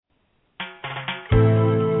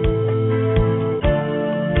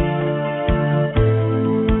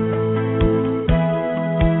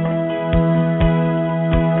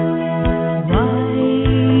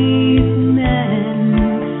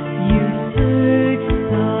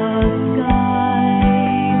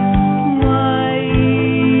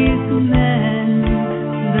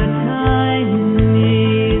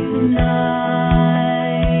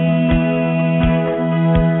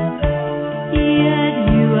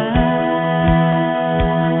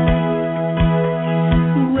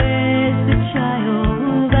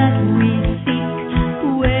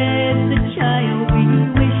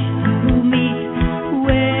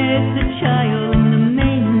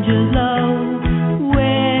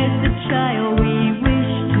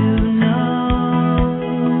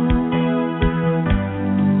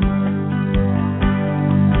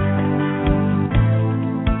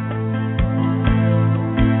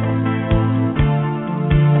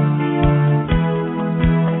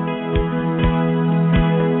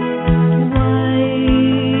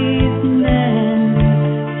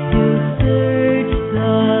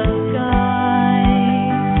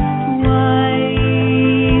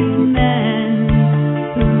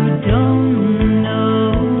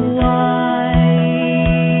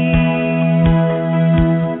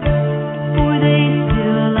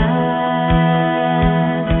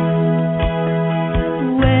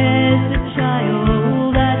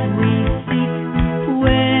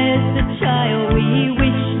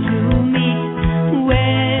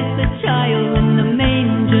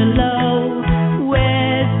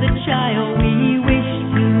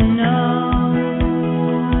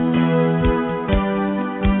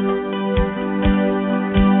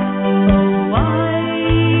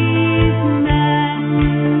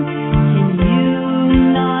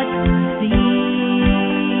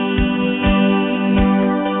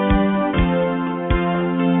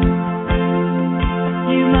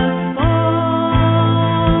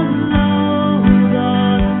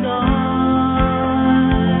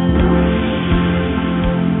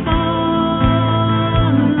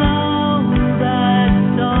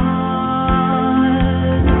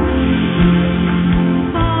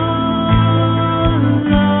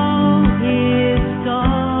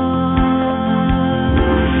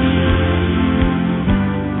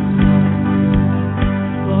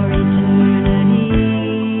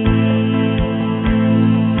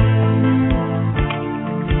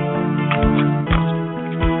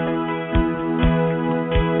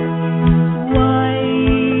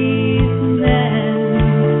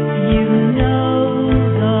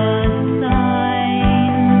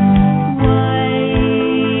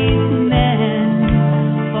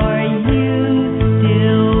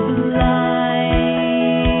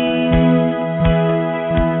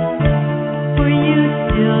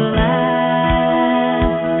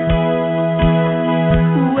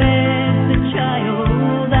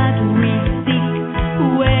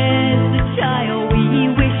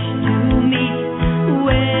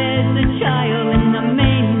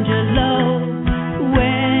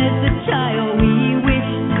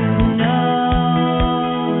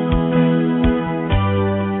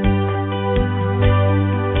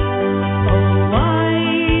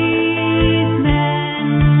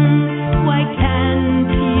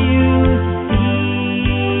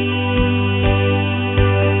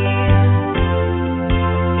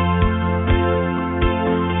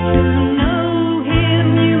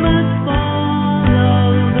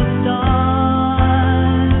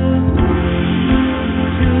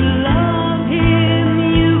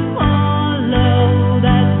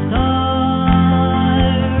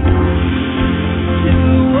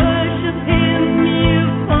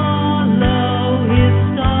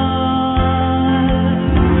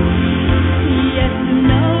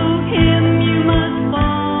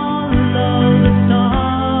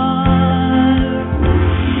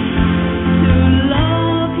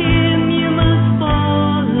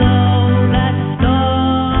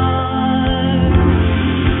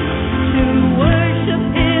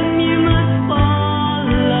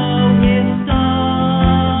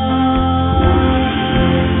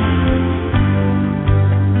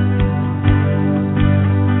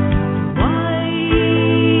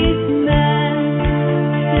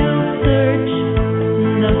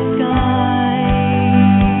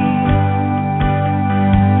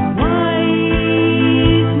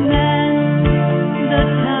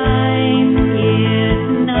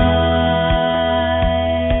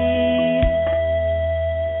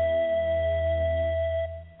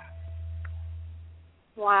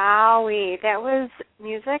that was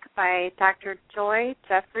music by Dr. Joye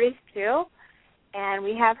Pugh, and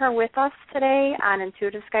we have her with us today on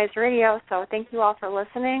Intuitive Skies Radio, so thank you all for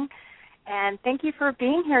listening, and thank you for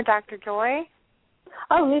being here, Dr. Joye.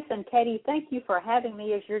 Oh, listen, Katie, thank you for having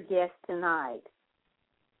me as your guest tonight.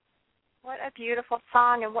 What a beautiful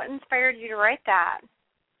song, and what inspired you to write that?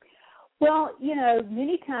 Well, you know,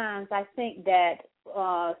 many times I think that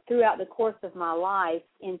throughout the course of my life,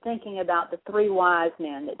 in thinking about the three wise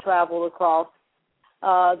men that traveled across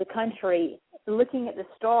the country, looking at the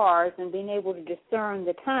stars and being able to discern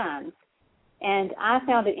the times. And I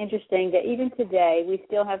found it interesting that even today we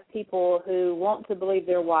still have people who want to believe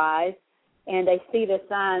they're wise, and they see the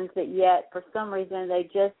signs, but yet for some reason they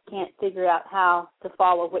just can't figure out how to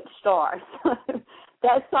follow which stars.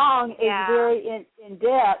 That song is very in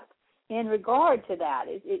depth in regard to that.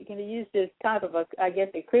 It can be used as kind of a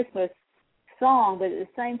Christmas song, but at the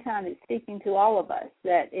same time it's speaking to all of us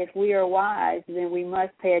that if we are wise, then we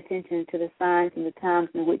must pay attention to the signs and the times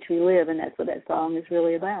in which we live, and that's what that song is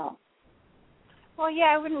really about. Well,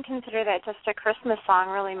 yeah, I wouldn't consider that just a Christmas song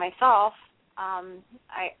really myself.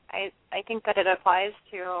 I think that it applies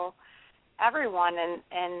to everyone,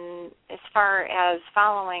 and as far as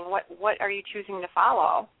following, what are you choosing to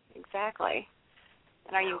follow exactly?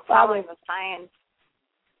 And are you following the science?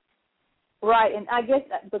 Right, and I guess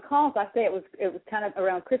because I say it was kind of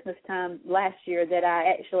around Christmas time last year that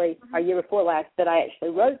I actually, or year before last, that I actually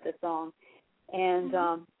wrote the song, and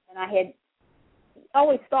I had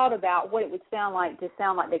always thought about what it would sound like to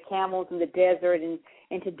sound like the camels in the desert, and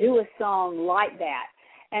to do a song like that,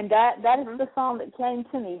 and that is the song that came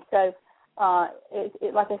to me. So,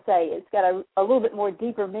 like I say, it's got a little bit more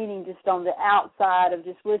deeper meaning just on the outside of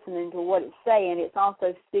just listening to what it's saying. It's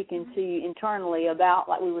also speaking to you internally about,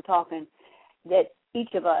 like we were talking, that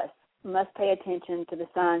each of us must pay attention to the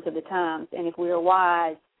signs of the times, and if we are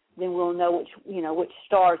wise, then we'll know which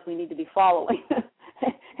stars we need to be following,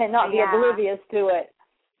 and not be oblivious to it.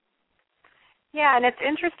 Yeah, and it's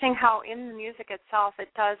interesting how in the music itself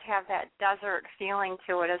it does have that desert feeling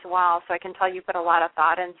to it as well. So I can tell you put a lot of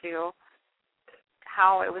thought into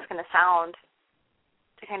how it was going to sound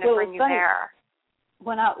to kind of bring you there.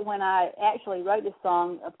 When I actually wrote this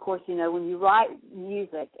song, of course, you know, when you write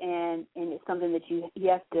music and it's something that you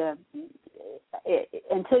have to,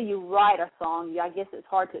 until you write a song, I guess it's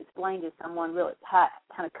hard to explain to someone really how it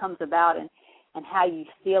kind of comes about and how you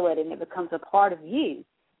feel it, and it becomes a part of you.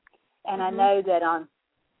 And I know that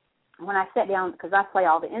when I sat down, because I play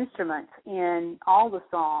all the instruments in all the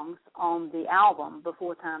songs on the album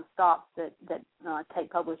Before Time Stops that Tate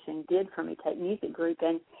Publishing did for me, Tate Music Group,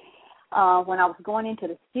 and when I was going into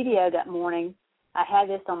the studio that morning, I had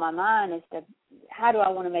this on my mind as to how do I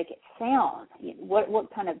want to make it sound? What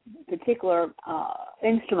kind of particular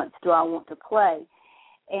instruments do I want to play?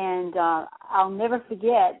 And I'll never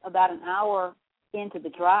forget, about an hour into the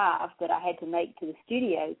drive that I had to make to the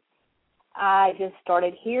studio, I just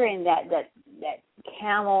started hearing that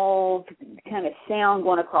camel kind of sound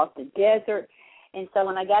going across the desert. And so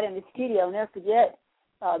when I got in the studio, I'll never forget,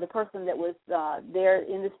 the person that was there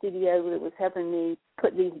in the studio that was helping me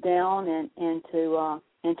put these down and to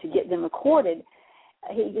get them recorded,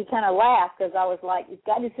 he kind of laughed because I was like, it's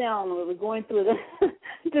got to sound when we're going through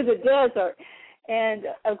through the desert. And,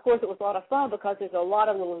 of course, it was a lot of fun because there's a lot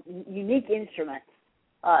of little unique instruments,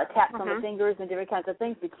 taps on the fingers and different kinds of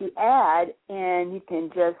things that you add, and you can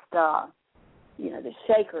just, the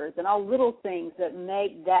shakers and all little things that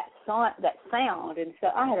make that sound. And so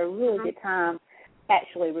I had a really good time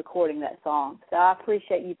actually recording that song. So I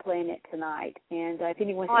appreciate you playing it tonight. And if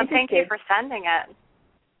anyone's interested... thank you for sending it.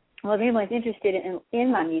 Well, if anyone's interested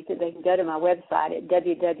in my music, they can go to my website at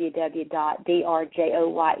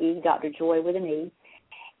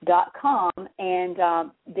www.drjoye.com, and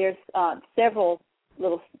there's several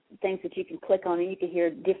little things that you can click on, and you can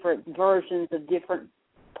hear different versions of different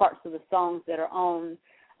parts of the songs that are on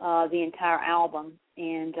the entire album.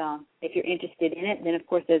 And if you're interested in it, then of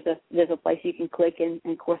course there's a place you can click and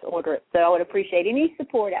of course order it. So I would appreciate any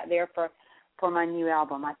support out there for my new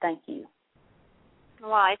album. I thank you.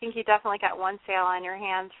 Well, I think you definitely got one sale on your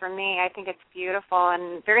hands from me. I think it's beautiful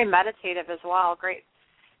and very meditative as well. Great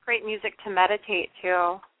music to meditate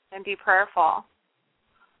to and be prayerful.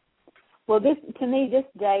 Well, to me, this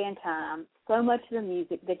day and time, so much of the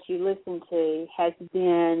music that you listen to has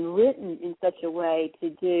been written in such a way to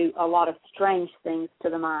do a lot of strange things to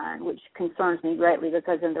the mind, which concerns me greatly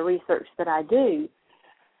because in the research that I do,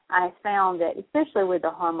 I found that, especially with the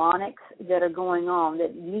harmonics that are going on,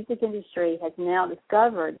 that the music industry has now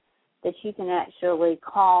discovered that you can actually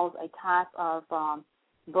cause a type of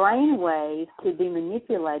brain wave to be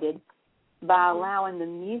manipulated by allowing the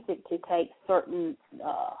music to take certain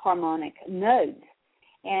harmonic notes.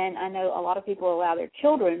 And I know a lot of people allow their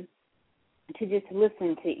children to just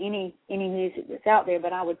listen to any music that's out there,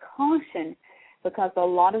 but I would caution, because a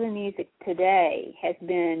lot of the music today has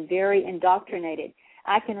been very indoctrinated.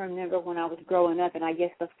 I can remember when I was growing up, and I guess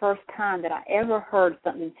the first time that I ever heard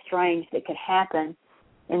something strange that could happen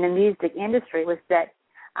in the music industry was that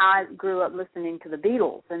I grew up listening to the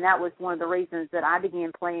Beatles, and that was one of the reasons that I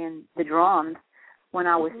began playing the drums when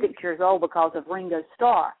I was 6 years old, because of Ringo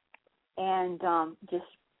Starr, and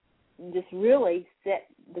just really set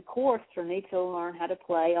the course for me to learn how to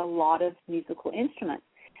play a lot of musical instruments.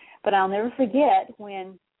 But I'll never forget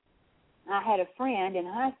when I had a friend in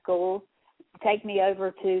high school take me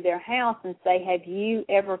over to their house and say, have you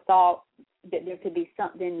ever thought that there could be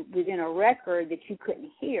something within a record that you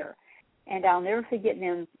couldn't hear? And I'll never forget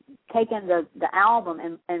them taking the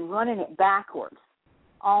album and running it backwards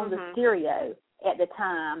on the stereo. At the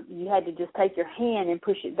time, you had to just take your hand and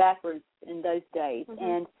push it backwards in those days.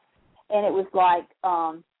 And it was like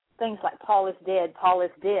things like Paul is dead, Paul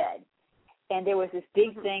is dead. And there was this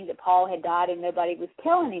big thing that Paul had died and nobody was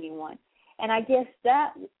telling anyone. And I guess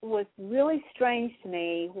that was really strange to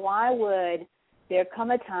me. Why would there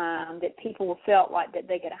come a time that people felt like that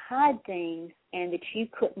they could hide things and that you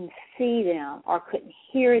couldn't see them or couldn't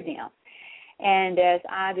hear them? And as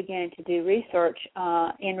I began to do research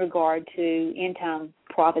in regard to end-time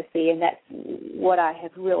prophecy, and that's what I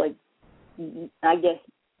have really, I guess,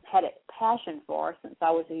 had a passion for since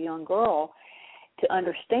I was a young girl, to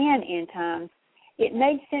understand end times, it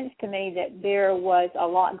made sense to me that there was a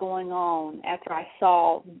lot going on after I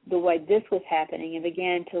saw the way this was happening and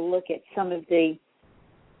began to look at some of the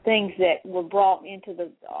things that were brought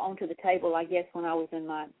onto the table, I guess, when I was in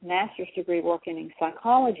my master's degree working in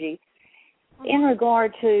psychology, in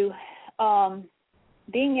regard to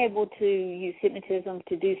being able to use hypnotism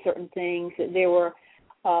to do certain things, that there were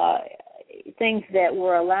things that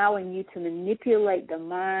were allowing you to manipulate the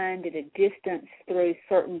mind at a distance through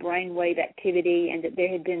certain brainwave activity, and that there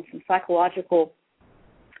had been some psychological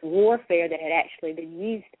warfare that had actually been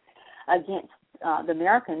used against the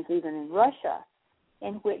Americans, even in Russia,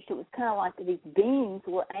 in which it was kind of like these beams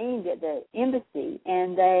were aimed at the embassy,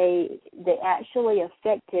 and they actually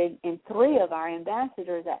affected, and 3 of our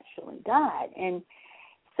ambassadors actually died. And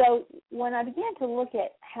so when I began to look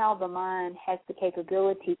at how the mind has the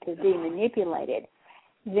capability to be manipulated,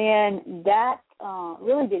 then that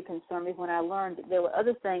really did concern me when I learned that there were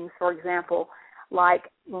other things. For example, like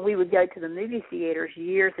when we would go to the movie theaters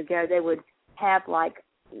years ago, they would have like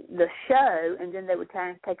the show, and then they would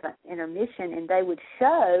take an intermission, and they would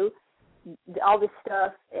show all this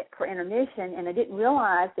stuff for intermission, and I didn't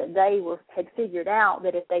realize that they had figured out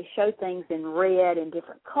that if they showed things in red and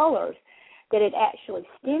different colors, that it actually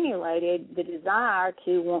stimulated the desire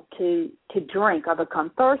to want to drink or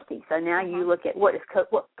become thirsty. So now you look at what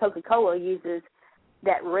Coca-Cola uses.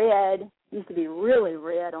 That red used to be really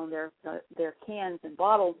red on their cans and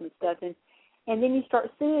bottles and stuff, and then you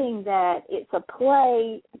start seeing that it's a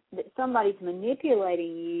play that somebody's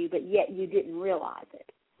manipulating you, but yet you didn't realize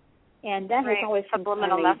it. And that has always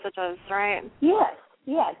subliminal messages, right?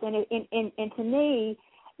 Yes, and to me,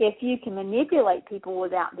 if you can manipulate people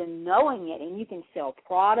without them knowing it, and you can sell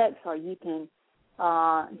products or you can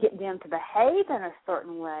get them to behave in a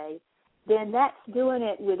certain way, then that's doing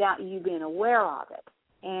it without you being aware of it.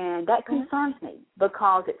 And that concerns me,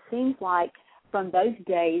 because it seems like from those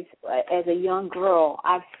days as a young girl,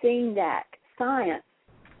 I've seen that science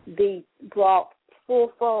be brought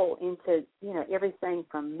full fold into, everything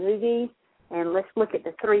from movies, and let's look at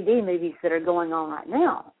the 3D movies that are going on right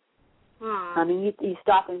now. I mean, you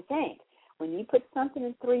stop and think. When you put something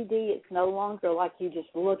in 3D, it's no longer like you just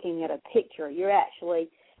looking at a picture. You're actually,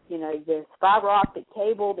 there's fiber optic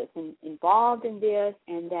cable that's involved in this,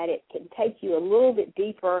 and that it can take you a little bit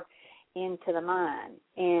deeper into the mind.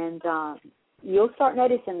 And you'll start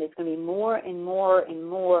noticing there's going to be more and more and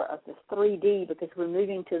more of this 3D, because we're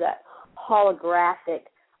moving to that holographic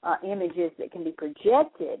images that can be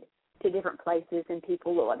projected to different places, and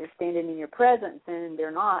people look like they're standing in your presence, and they're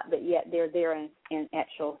not, but yet they're there in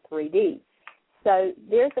actual 3D. So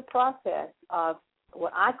there's a process of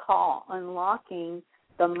what I call unlocking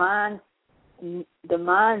the mind's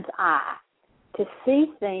eye to see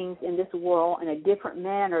things in this world in a different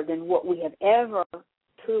manner than what we have ever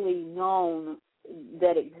truly known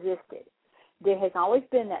that existed. There has always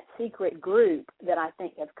been that secret group that I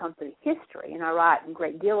think has come through history, and I write a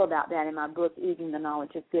great deal about that in my book, Eating the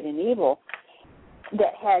Knowledge of Good and Evil,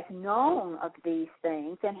 that has known of these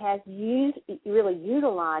things and has really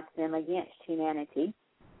utilized them against humanity,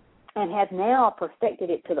 and has now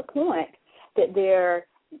perfected it to the point that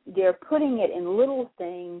they're putting it in little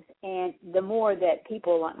things, and the more that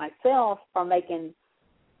people like myself are making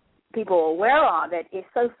people aware of it, it's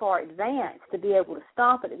so far advanced to be able to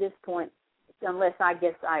stop it at this point, unless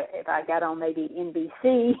if I got on maybe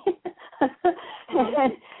NBC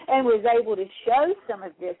and was able to show some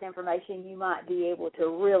of this information, you might be able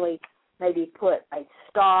to really maybe put a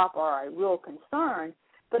stop or a real concern.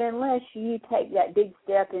 But unless you take that big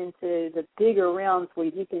step into the bigger realms where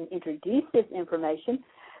you can introduce this information,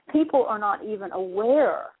 people are not even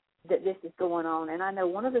aware that this is going on. And I know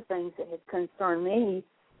one of the things that has concerned me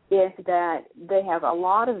is that they have a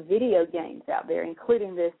lot of video games out there,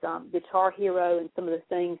 including this Guitar Hero and some of the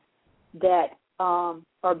things that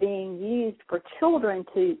are being used for children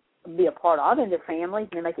to be a part of in their families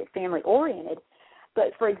and make it family-oriented.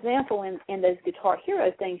 But, for example, in those Guitar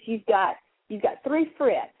Hero things, you've got 3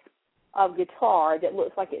 frets of guitar that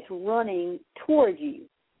looks like it's running towards you.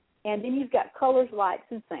 And then you've got colors, lights,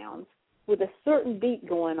 and sounds with a certain beat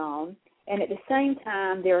going on. And at the same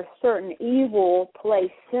time, there are certain evil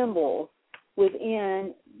placed symbols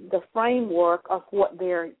within the framework of what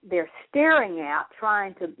they're staring at,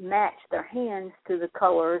 trying to match their hands to the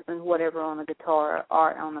colors and whatever on the guitar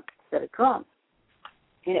or on a set of drums.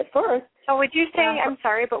 And at first... So would you say, I'm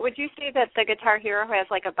sorry, but would you say that the Guitar Hero has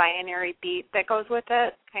like a binary beat that goes with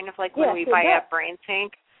it, kind of like when we buy a brain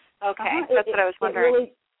sync? Okay, that's what I was wondering.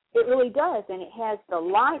 It really does, and it has the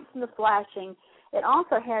lights and the flashing. It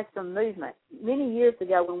also has some movement. Many years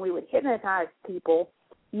ago when we would hypnotize people,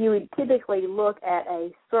 you would typically look at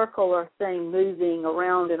a circular thing moving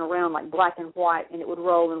around and around like black and white, and it would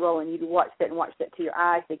roll and roll, and you'd watch that till your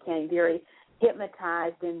eyes became very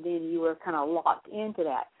hypnotized, and then you were kind of locked into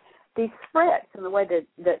that. These frets and the way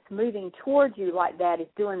that's moving towards you like that is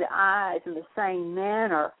doing the eyes in the same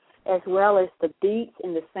manner, as well as the beats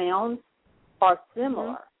and the sounds are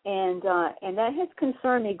similar. And that has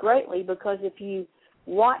concerned me greatly, because if you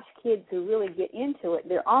watch kids who really get into it,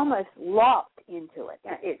 they're almost locked into it.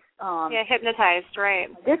 It's hypnotized, right?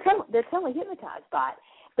 They're totally hypnotized by it,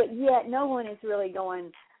 but yet no one is really going.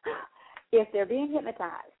 If they're being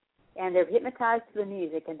hypnotized and they're hypnotized to the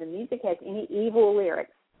music, and the music has any evil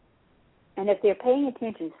lyrics, and if they're paying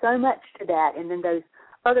attention so much to that, and then those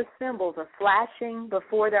other symbols are flashing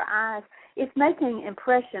before their eyes, it's making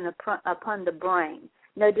impression upon the brain.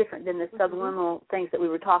 No different than the subliminal things that we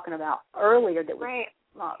were talking about earlier that was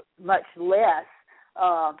much less.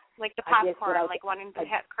 Like the popcorn, like wanting to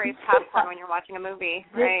crave popcorn when you're watching a movie,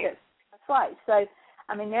 right? That's right. So,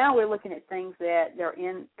 I mean, now we're looking at things that they're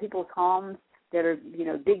in people's homes that are,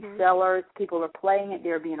 big sellers. People are playing it.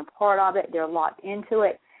 They're being a part of it. They're locked into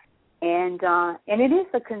it. And it is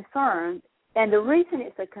a concern. And the reason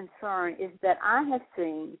it's a concern is that I have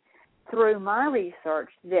seen through my research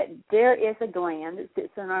that there is a gland that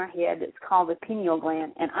sits in our head that's called the pineal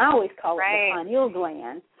gland, and I always call it the pineal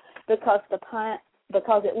gland because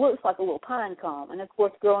it looks like a little pine cone. And of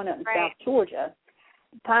course, growing up in South Georgia,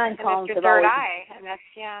 pine cones have always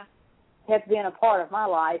have been a part of my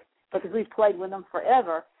life because we've played with them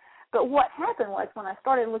forever. But what happened was when I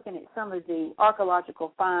started looking at some of the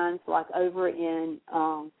archaeological finds, like over in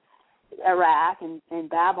Iraq and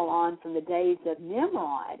Babylon from the days of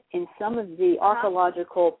Nimrod, and some of the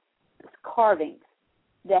archaeological carvings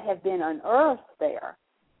that have been unearthed there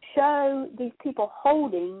show these people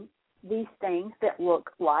holding these things that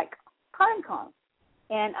look like pine cones.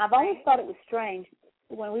 And I've always thought it was strange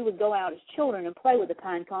when we would go out as children and play with the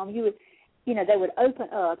pine cone, they would open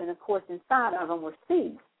up, and of course inside of them were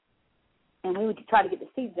seeds. And we would try to get the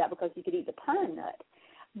seeds out because you could eat the pine nut.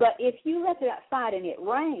 But if you left it outside and it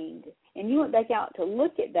rained and you went back out to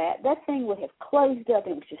look at that thing would have closed up,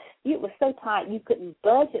 and it was so tight you couldn't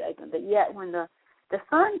budge it open. But yet when the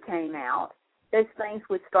sun came out, those things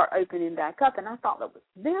would start opening back up. And I thought that was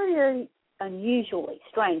very, very unusually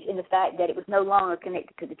strange in the fact that it was no longer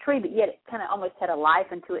connected to the tree, but yet it kind of almost had a life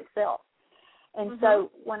unto itself. And so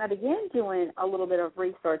when I began doing a little bit of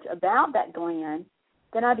research about that gland,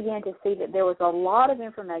 then I began to see that there was a lot of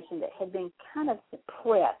information that had been kind of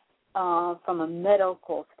suppressed from a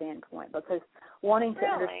medical standpoint, because wanting to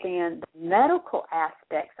understand the medical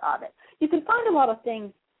aspects of it. You can find a lot of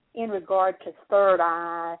things in regard to third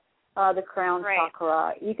eye, the crown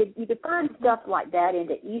chakra. You could find stuff like that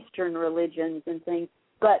into Eastern religions and things,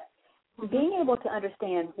 but being able to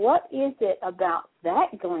understand what is it about that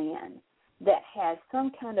gland that has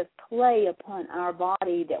some kind of play upon our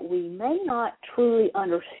body that we may not truly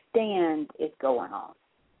understand is going on.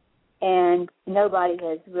 And nobody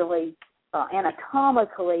has really,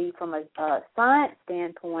 anatomically, from a science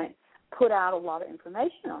standpoint, put out a lot of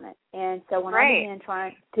information on it. And so when I began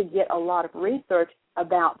trying to get a lot of research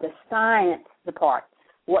about the science, the part,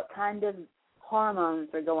 what kind of hormones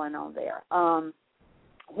are going on there,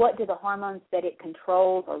 what do the hormones that it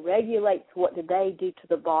controls or regulates, what do they do to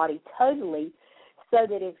the body totally, so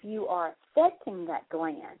that if you are affecting that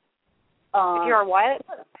gland. If you are what?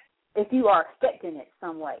 If you are affecting it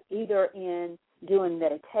some way, either in doing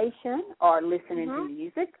meditation or listening to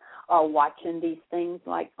music or watching these things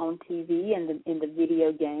like on TV and in the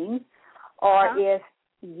video games, or if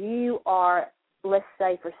you are, let's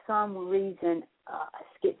say for some reason,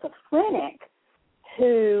 schizophrenic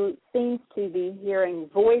who seems to be hearing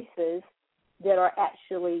voices that are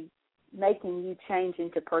actually making you change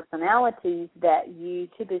into personalities that you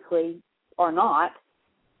typically are not,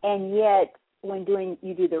 and yet when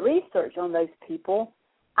you do the research on those people,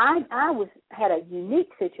 I had a unique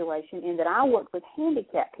situation in that I worked with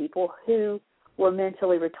handicapped people who were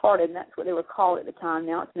mentally retarded, and that's what they were called at the time.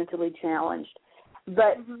 Now it's mentally challenged.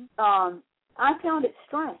 But I found it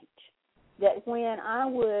strange that when I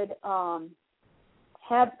would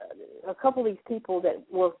have a couple of these people that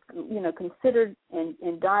were, considered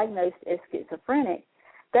and diagnosed as schizophrenic,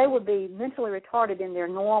 they would be mentally retarded in their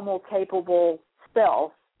normal, capable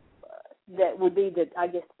self. That would be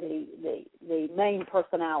the main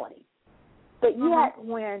personality. But yet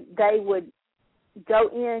when they would go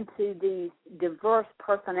into these diverse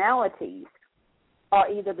personalities or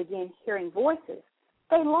either begin hearing voices,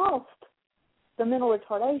 they lost the mental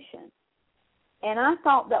retardation. And I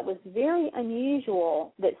thought that was very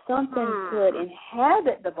unusual that something could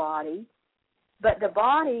inhabit the body, but the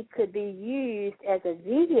body could be used as a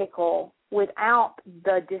vehicle without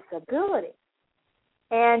the disability.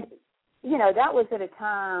 And that was at a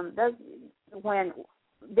time when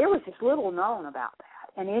there was just little known about that.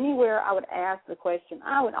 And anywhere I would ask the question,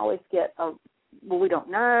 I would always get we don't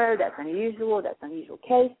know, that's an unusual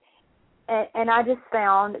case. And I just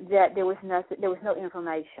found that there was no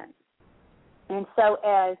information. And so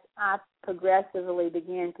as I progressively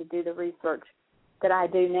began to do the research that I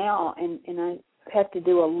do now, and I have to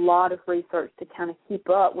do a lot of research to kind of keep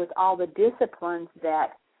up with all the disciplines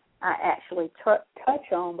that I actually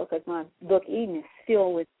touch on, because my book Eden is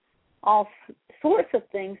filled with all sorts of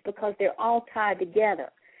things because they're all tied together.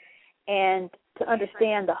 And to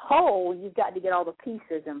understand the whole, you've got to get all the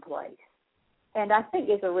pieces in place. And I think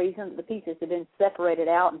there's a reason that the pieces have been separated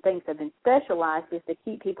out and things have been specialized, is to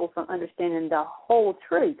keep people from understanding the whole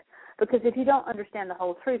truth. Because if you don't understand the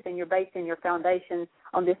whole truth, then you're basing your foundation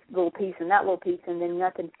on this little piece and that little piece, and then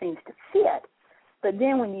nothing seems to fit. But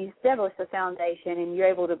then when you establish the foundation and you're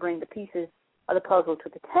able to bring the pieces of the puzzle to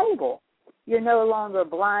the table, you're no longer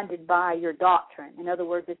blinded by your doctrine. In other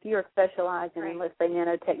words, if you're specializing in, let's say,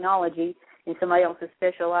 nanotechnology, and somebody else is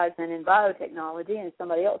specializing in biotechnology, and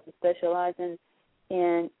somebody else is specializing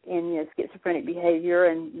in schizophrenic behavior,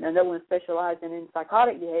 and another one is specializing in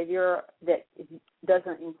psychotic behavior that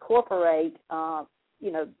doesn't incorporate,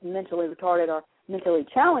 mentally retarded or mentally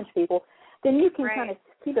challenged people, then you can kind of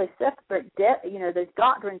keep those separate, those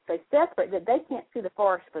doctrines so separate that they can't see the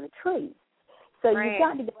forest for the trees. So you've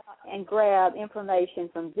got to go out and grab information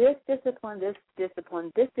from this discipline, this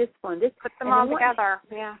discipline, this discipline, this. Put them all together,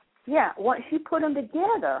 Yeah, once you put them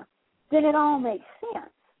together, then it all makes sense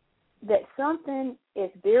that something is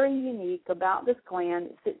very unique about this gland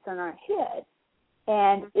that sits in our head,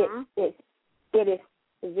 and it is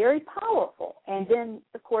very powerful. And then,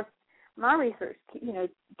 of course, my research,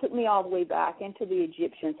 took me all the way back into the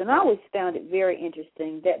Egyptians, and I always found it very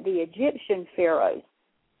interesting that the Egyptian pharaohs,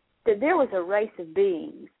 that there was a race of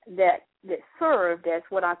beings that served as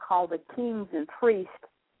what I call the kings and priests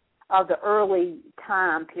of the early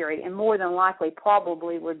time period, and more than likely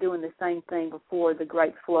probably were doing the same thing before the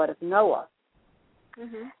great flood of Noah,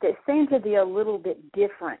 that seemed to be a little bit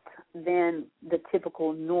different than the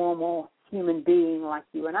typical normal human being like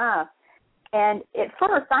you and I. And at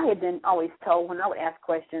first I had been always told, when I would ask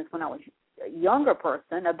questions when I was a younger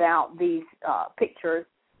person about these pictures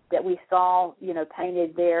that we saw,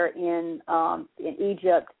 painted there in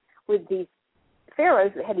Egypt with these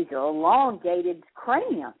pharaohs that had these elongated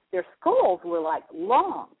craniums. Their skulls were like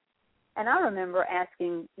long. And I remember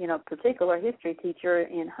asking, a particular history teacher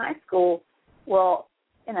in high school, well,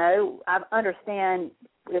 I understand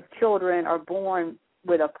if children are born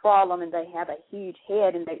with a problem and they have a huge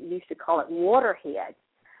head, and they used to call it water heads.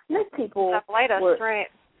 Most people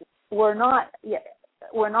were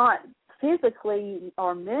not physically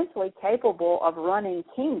or mentally capable of running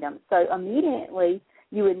kingdoms. So immediately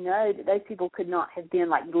you would know that those people could not have been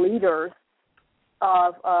like leaders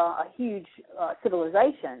of a huge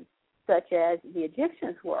civilization such as the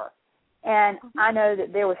Egyptians were. And I know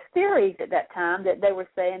that there was theories at that time that they were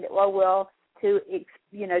saying that,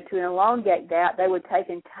 to elongate that, they would take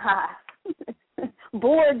and tie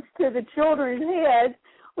boards to the children's heads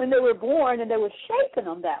when they were born, and they were shaping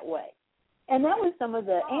them that way. And that was some of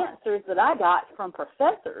the answers that I got from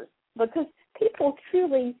professors, because people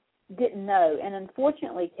truly didn't know. And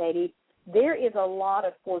unfortunately, Katie, there is a lot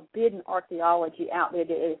of forbidden archaeology out there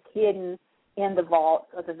that is hidden in the vaults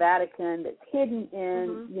of the Vatican, that's hidden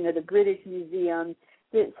in, the British Museum,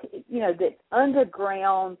 that's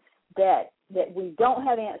underground, that we don't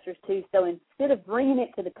have answers to. So instead of bringing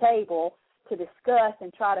it to the table to discuss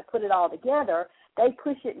and try to put it all together, they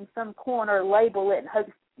push it in some corner, label it, and hope,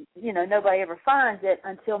 nobody ever finds it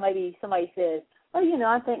until maybe somebody says, I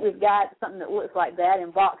think we've got something that looks like that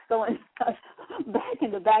in box so-and-so back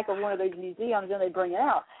in the back of one of those museums, and they bring it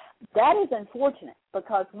out. That is unfortunate,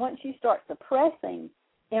 because once you start suppressing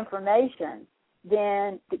information,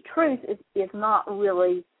 then the truth is not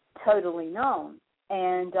really totally known.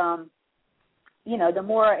 And, the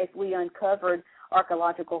more if we uncovered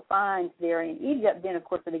archaeological finds there in Egypt, then, of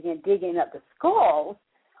course, they began digging up the skulls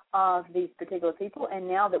of these particular people. And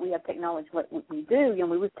now that we have technology like we do,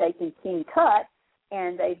 we was taking King Tut,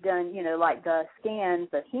 and they've done, like the scans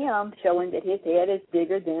of him showing that his head is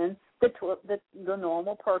bigger than the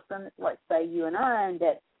normal person, let's say you and I, and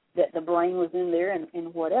that the brain was in there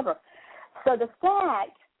and whatever. So the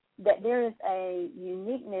fact that there is a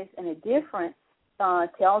uniqueness and a difference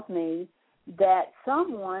tells me that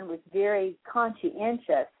someone was very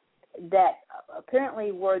conscientious, that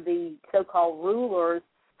apparently were the so-called rulers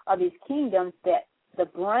of these kingdoms, that the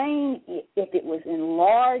brain, if it was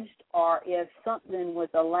enlarged or if something was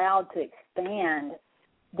allowed to expand,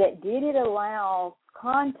 that did it allow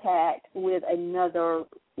contact with another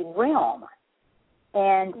realm.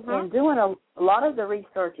 And in doing a lot of the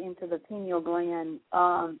research into the pineal gland,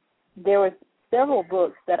 there were several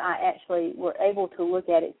books that I actually were able to look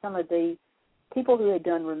at it. Some of the people who had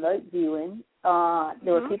done remote viewing,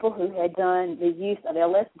 there were people who had done the use of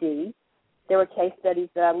LSD. There were case studies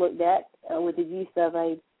that I looked at with the use of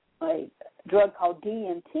a drug called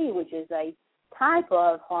DMT, which is a type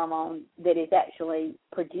of hormone that is actually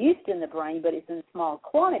produced in the brain, but it's in small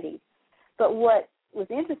quantities. But what was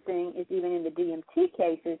interesting is even in the DMT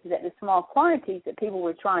cases that the small quantities that people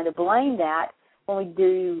were trying to blame that when we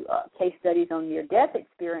do case studies on near-death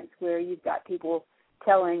experience, where you've got people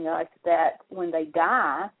telling us that when they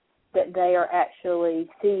die that they are actually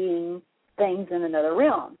seeing things in another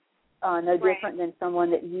realm. No different than someone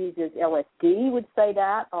that uses LSD would say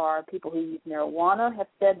that, or people who use marijuana have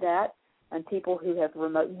said that, and people who have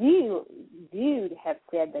remote viewed have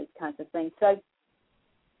said those kinds of things. So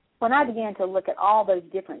when I began to look at all those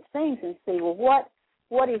different things and see,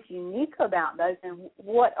 what is unique about those and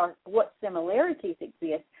what similarities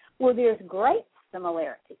exist, there's great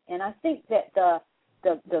similarity. And I think that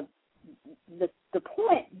the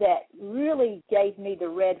point that really gave me the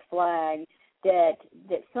red flag that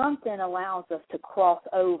something allows us to cross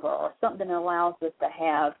over, or something allows us to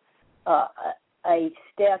have a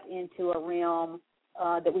step into a realm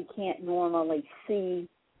that we can't normally see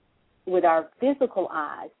with our physical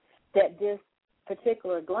eyes, that this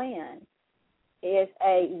particular gland is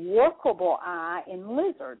a workable eye in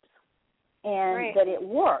lizards, and that it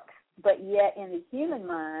works, but yet in the human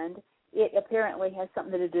mind, it apparently has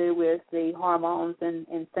something to do with the hormones and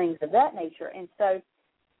things of that nature. And so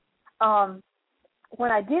when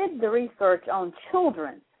I did the research on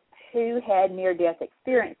children who had near-death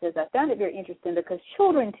experiences, I found it very interesting, because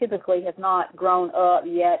children typically have not grown up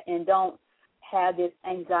yet and don't have this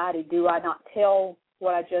anxiety. Do I not tell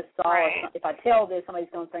what I just saw? If I tell this, somebody's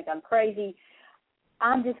going to think I'm crazy.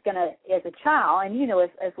 I'm just going to, as a child, and you know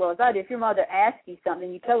as well as I do, if your mother asks you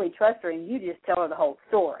something, you totally trust her and you just tell her the whole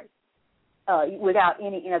story without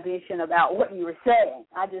any inhibition about what you were saying.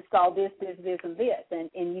 I just saw this, and this,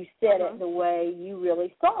 and you said it the way you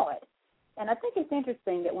really saw it. And I think it's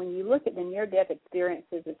interesting that when you look at the near-death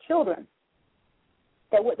experiences of children,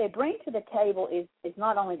 that what they bring to the table is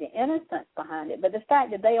not only the innocence behind it, but the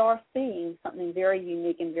fact that they are seeing something very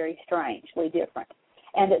unique and very strangely different,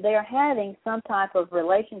 and that they are having some type of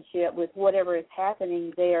relationship with whatever is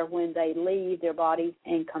happening there when they leave their bodies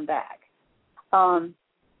and come back.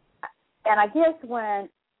 And I guess when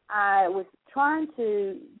I was trying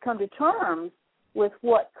to come to terms with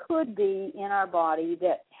what could be in our body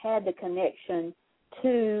that had the connection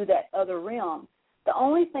to that other realm, the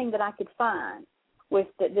only thing that I could find was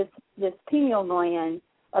that this pineal gland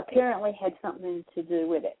apparently had something to do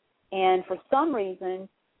with it. And for some reason,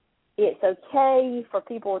 it's okay for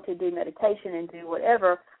people to do meditation and do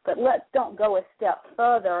whatever, but don't go a step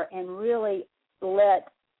further and really let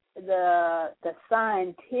the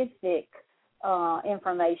scientific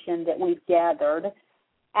information that we've gathered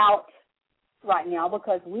out right now,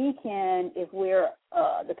 because we can, if we're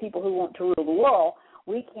the people who want to rule the world,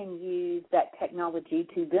 we can use that technology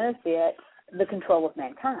to benefit the control of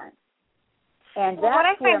mankind. And well, what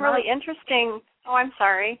I find really interesting, I'm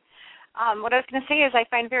sorry. What I was going to say is I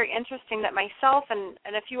find very interesting that myself and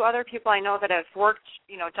a few other people I know that have worked,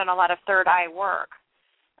 done a lot of third eye work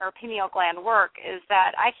or pineal gland work, is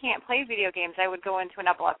that I can't play video games. I would go into an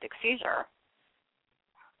epileptic seizure.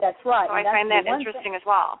 That's right. So I find that interesting as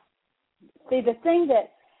well. See, the thing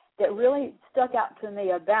that really stuck out to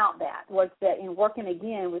me about that was that in working,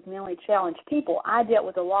 again, with mentally challenged people, I dealt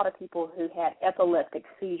with a lot of people who had epileptic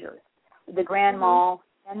seizures, the grand mal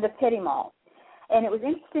and the petit mal. And it was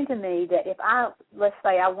interesting to me that if let's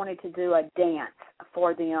say I wanted to do a dance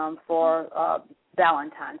for them for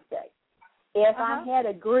Valentine's Day, if I had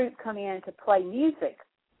a group come in to play music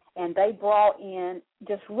and they brought in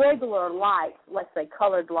just regular lights, let's say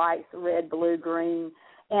colored lights, red, blue, green,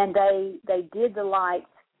 and they did the lights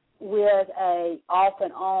with a off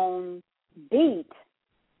and on beat,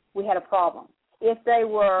 we had a problem. If they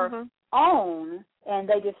were on and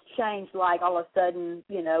they just changed, like all of a sudden,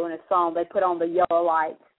 in a song they put on the yellow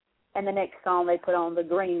lights and the next song they put on the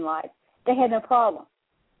green lights, they had no problem.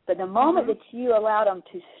 But the moment that you allowed them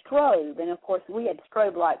to strobe, and of course we had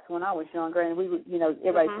strobe lights when I was younger, and we would,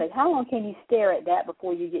 everybody would say, how long can you stare at that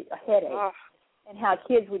before you get a headache? And how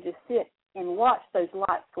kids would just sit and watch those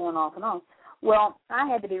lights going off and on. Well, I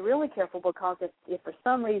had to be really careful, because if for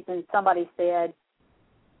some reason somebody said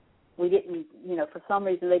we didn't, for some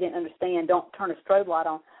reason they didn't understand, don't turn a strobe light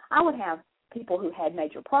on, I would have people who had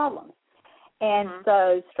major problems. And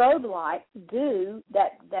so strobe lights do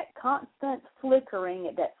that constant flickering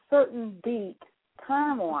at that certain beat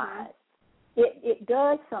time-wise. It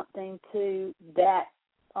does something to that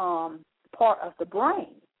part of the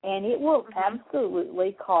brain, and it will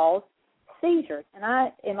absolutely cause seizures.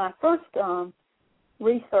 And in my first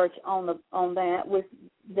research on that was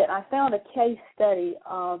that I found a case study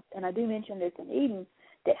of, and I do mention this in Eden,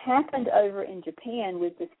 that happened over in Japan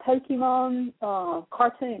with this Pokemon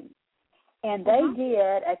cartoon. And they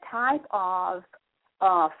did a type of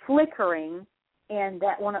flickering in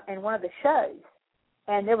one of the shows.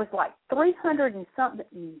 And there was like 300 and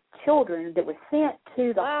something children that were sent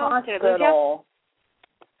to the hospital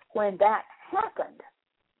when that happened.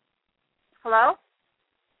 Hello?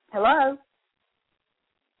 Hello?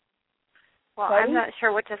 Well, I'm not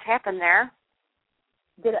sure what just happened there.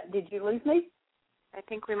 Did you lose me? I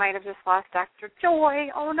think we might have just lost Dr. Joy.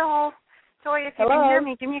 Oh, no. Joy, if you can hear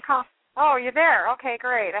me, give me a call. Oh, you're there. Okay,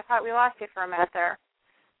 great. I thought we lost you for a minute there.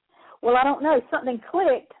 Well, I don't know. Something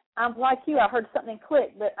clicked. I'm like you. I heard something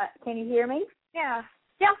click, but can you hear me? Yeah.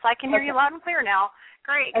 Yes, I can hear you loud and clear now.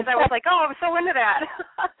 Great, because I was like, I was so into that.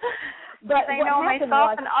 But I know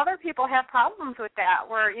myself and other people have problems with that,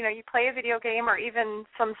 where, you play a video game or even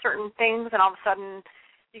some certain things, and all of a sudden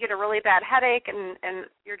you get a really bad headache, and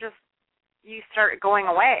you start going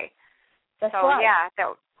away. That's right. Yeah,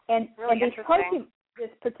 that was really interesting. This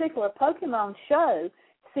particular Pokemon show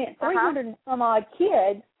sent 300 and some odd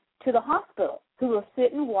kids to the hospital who were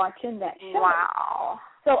sitting watching that show. Wow.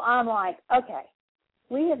 So I'm like, okay,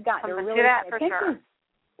 we have got to really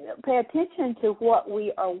pay attention to what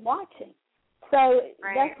we are watching. So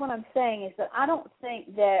that's what I'm saying, is that I don't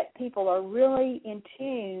think that people are really in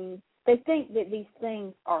tune. They think that these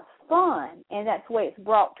things are fun, and that's the way it's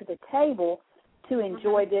brought to the table to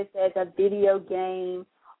enjoy this as a video game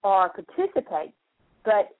or participate.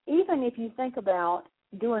 But even if you think about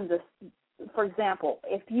doing this, for example,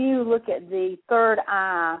 if you look at the third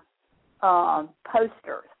eye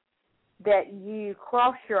posters, that you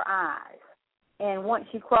cross your eyes, and once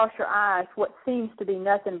you cross your eyes, what seems to be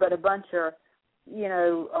nothing but a bunch of,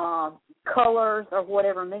 colors or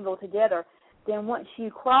whatever mingled together, then once you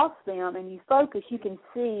cross them and you focus, you can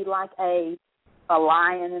see like a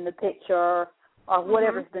lion in the picture or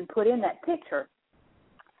whatever's been put in that picture.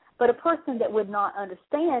 But a person that would not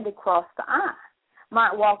understand across the eye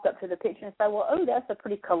might walk up to the picture and say, well, that's a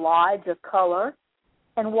pretty collage of color,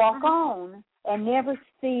 and walk on and never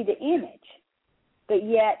see the image. But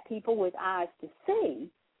yet people with eyes to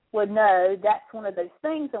see would know that's one of those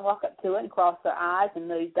things and walk up to it and cross their eyes and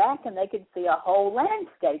move back, and they could see a whole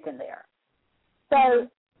landscape in there. So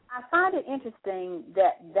I find it interesting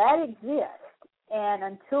that exists, and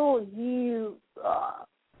until you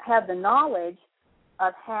have the knowledge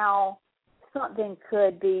of how something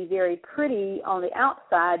could be very pretty on the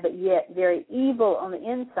outside but yet very evil on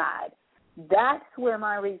the inside, that's where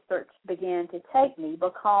my research began to take me,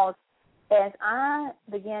 because as I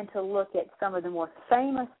began to look at some of the more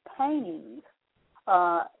famous paintings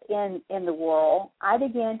in the world, I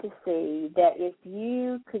began to see that if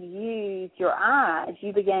you could use your eyes,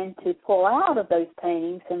 you began to pull out of those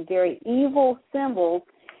paintings some very evil symbols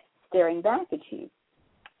staring back at you.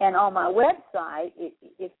 And on my website,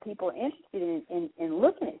 if people are interested in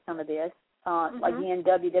looking at some of this, again,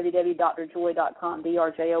 www.drjoye.com,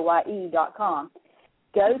 drjoye.com,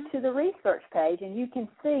 go to the research page, and you can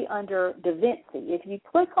see under Da Vinci. If you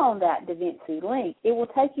click on that Da Vinci link, it will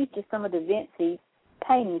take you to some of Da Vinci's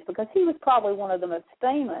paintings, because he was probably one of the most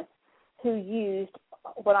famous who used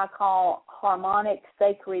what I call harmonic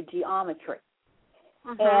sacred geometry.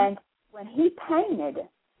 And when he painted,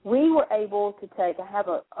 we were able to I have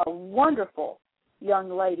a wonderful young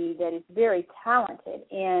lady that is very talented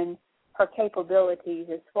in her capabilities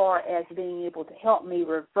as far as being able to help me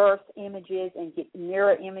reverse images and get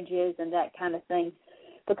mirror images and that kind of thing.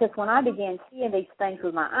 Because when I began seeing these things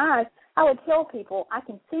with my eyes, I would tell people I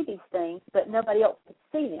can see these things, but nobody else could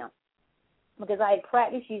see them, because I had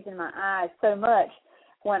practiced using my eyes so much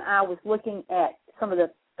when I was looking at some of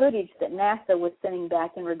the footage that NASA was sending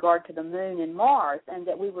back in regard to the moon and Mars, and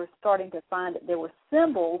that we were starting to find that there were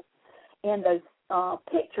symbols in those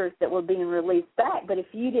pictures that were being released back. But if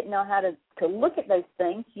you didn't know how to look at those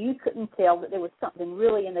things, you couldn't tell that there was something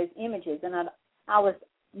really in those images. And I was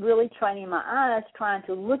really training my eyes, trying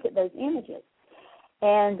to look at those images.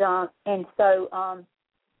 And so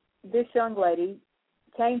this young lady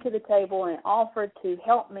came to the table and offered to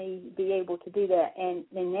help me be able to do that. And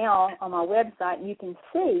now on my website, you can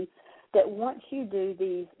see that once you do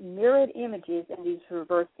these mirrored images and these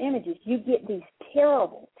reverse images, you get these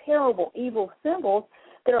terrible, terrible evil symbols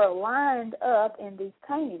that are lined up in these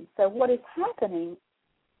paintings. So what is happening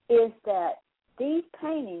is that these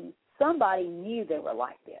paintings, somebody knew they were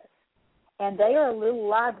like this. And they are little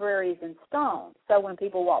libraries in stone. So when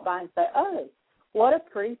people walk by and say, oh, what a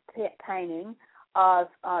pretty painting of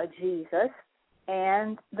Jesus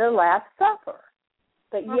and the Last Supper.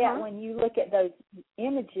 But yet when you look at those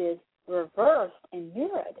images reversed and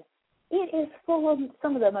mirrored, it is full of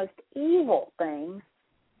some of the most evil things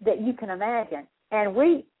that you can imagine. And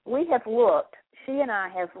we have looked, she and I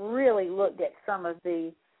have really looked at some of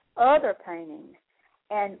the other paintings.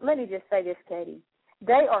 And let me just say this, Katie,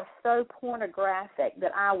 they are so pornographic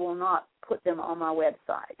that I will not put them on my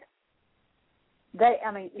website. A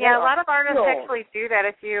lot of artists actually do that.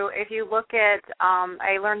 If you look at,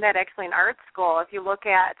 I learned that actually in art school. If you look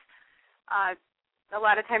at, a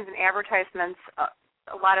lot of times in advertisements,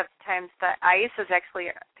 a lot of times the ice is actually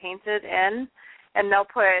painted in, and they'll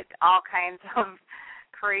put all kinds of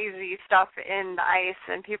crazy stuff in the ice.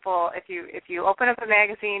 And people, if you open up a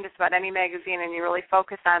magazine, just about any magazine, and you really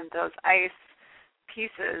focus on those ice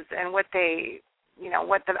pieces and what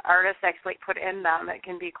what the artist actually put in them, it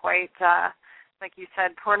can be quite, like you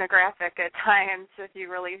said, pornographic at times if you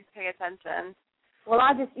really pay attention. Well,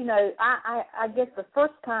 I just, I guess the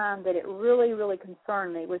first time that it really, really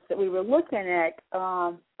concerned me was that we were looking at,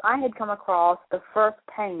 I had come across the first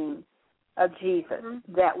painting of Jesus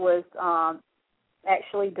that was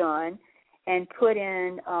actually done and put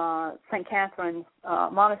in St. Catherine's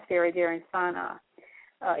Monastery there in Sinai,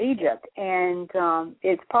 Egypt. And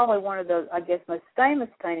it's probably one of the, I guess, most famous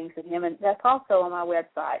paintings of him, and that's also on my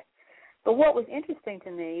website. But what was interesting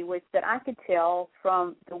to me was that I could tell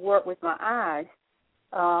from the work with my eyes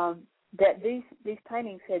that these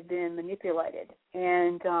paintings had been manipulated.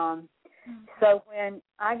 And so when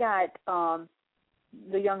I got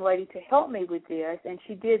the young lady to help me with this, and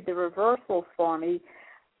she did the reversals for me,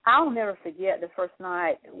 I'll never forget the first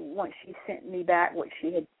night once she sent me back what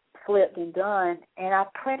she had flipped and done, and I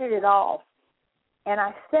printed it off. And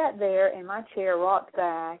I sat there in my chair, rocked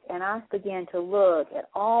back, and I began to look at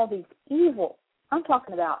all these evil, I'm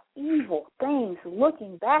talking about evil things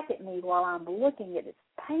looking back at me while I'm looking at this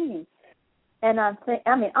painting. And I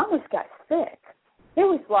almost got sick. It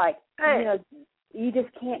was like, you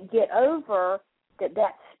just can't get over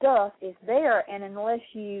that stuff is there, and unless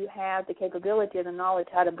you have the capability or the knowledge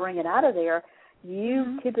how to bring it out of there,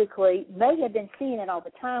 you typically may have been seeing it all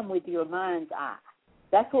the time with your mind's eye.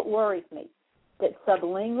 That's what worries me, that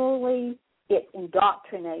subliminally it's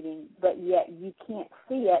indoctrinating, but yet you can't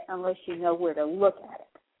see it unless you know where to look at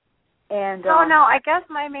it. And I guess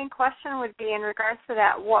my main question would be in regards to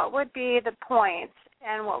that, what would be the point,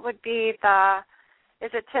 and what would be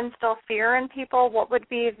is it to instill fear in people? What would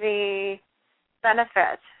be the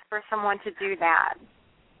benefit for someone to do that?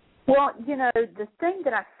 Well, the thing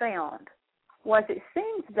that I found was it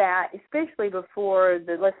seems that, especially before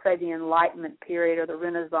let's say the Enlightenment period or the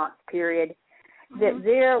Renaissance period, that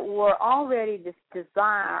there were already this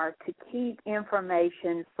desire to keep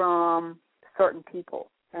information from certain people.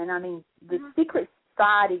 And, I mean, the secret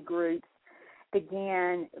society groups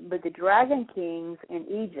began with the Dragon Kings in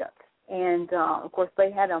Egypt. And, of course,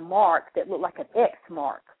 they had a mark that looked like an X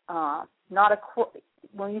mark.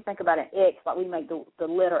 When you think about an X, like we make the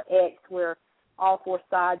letter X where all four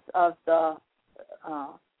sides of the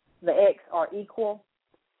X are equal.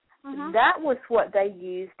 That was what they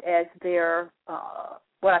used as their,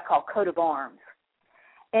 what I call coat of arms.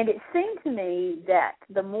 And it seemed to me that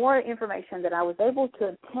the more information that I was able to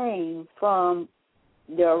obtain from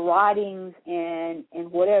their writings and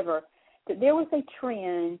whatever, that there was a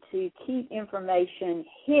trend to keep information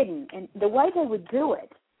hidden. And the way they would do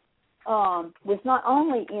it was not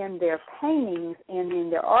only in their paintings and in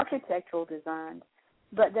their architectural designs,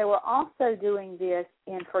 but they were also doing this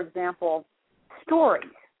in, for example, stories.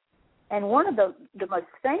 And one of the most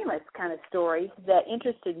famous kind of stories that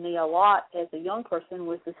interested me a lot as a young person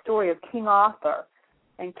was the story of King Arthur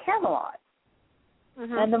and Camelot.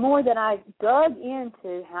 And the more that I dug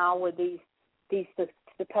into how were these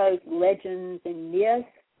supposed legends and myths,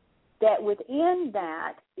 that within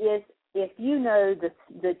that is, if you know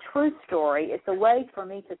the true story, it's a way for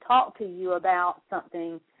me to talk to you about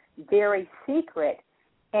something very secret.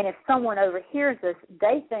 And if someone overhears us,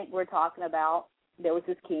 they think we're talking about there was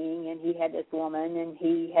this king and he had this woman and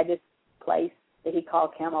he had this place that he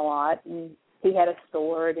called Camelot and he had a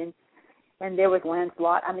sword and there was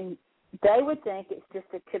Lancelot. I mean, they would think it's just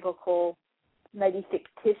a typical, maybe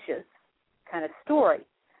fictitious kind of story.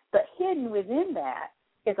 But hidden within that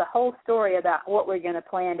is a whole story about what we're going to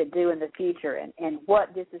plan to do in the future and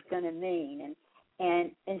what this is going to mean.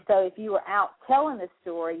 And so if you were out telling the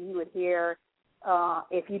story, you would hear,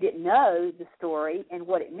 if you didn't know the story and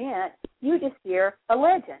what it meant, you would just hear a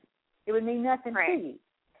legend. It would mean nothing to you.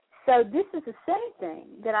 So this is the same thing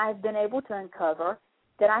that I've been able to uncover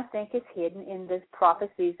that I think is hidden in the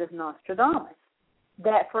prophecies of Nostradamus.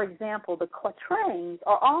 That, for example, the quatrains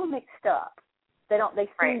are all mixed up. They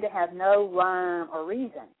seem to have no rhyme or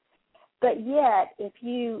reason. But yet, if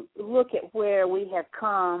you look at where we have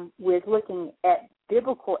come with looking at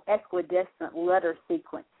biblical equidistant letter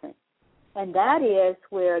sequencing, and that is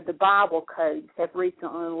where the Bible codes have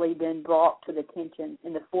recently been brought to the attention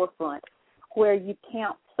in the forefront, where you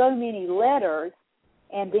count so many letters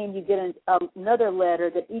and then you get another letter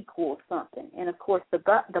that equals something. And, of course, the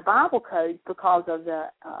Bible codes, because of the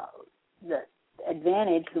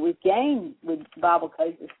advantage that we've gained with Bible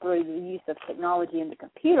codes is through the use of technology in the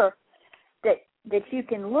computer, that you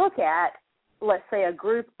can look at, let's say, a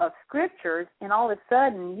group of scriptures, and all of a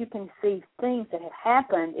sudden you can see things that have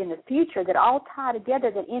happened in the future that all tie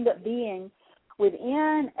together that end up being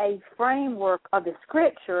within a framework of the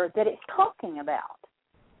scripture that it's talking about.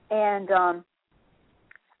 And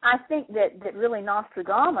I think that really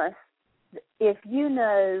Nostradamus, if you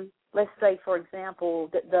know, let's say, for example,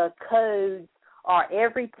 that the codes are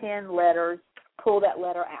every 10 letters, pull that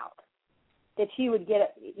letter out. That you would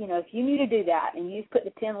get, if you knew to do that and you put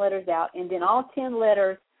the 10 letters out and then all 10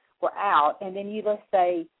 letters were out and then you, let's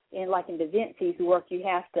say, in Da Vinci's work, you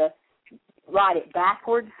have to write it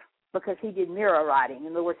backwards because he did mirror writing.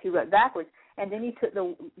 In other words, he wrote backwards. And then you took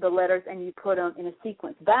the letters and you put them in a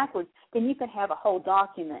sequence backwards. Then you can have a whole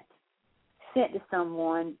document sent to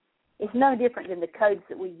someone. It's no different than the codes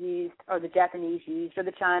that we used or the Japanese used or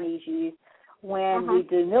the Chinese used when we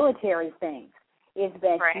do military things. Is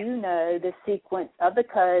that you know the sequence of the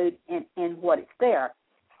code and what it's there.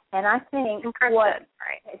 And I think what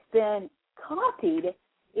has been copied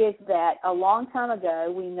is that a long time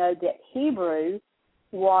ago we know that Hebrew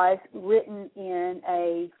was written in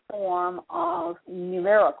a form of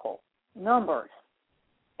numerical numbers.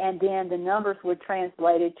 And then the numbers were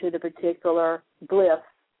translated to the particular glyphs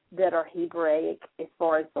that are Hebraic as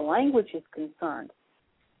far as the language is concerned.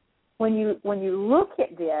 When you look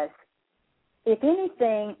at this, if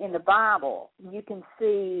anything in the Bible, you can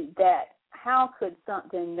see that how could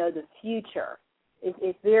something know the future?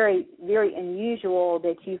 It's very, very unusual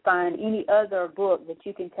that you find any other book that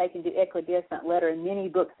you can take into equidistant letter, and many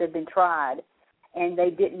books have been tried, and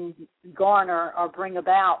they didn't garner or bring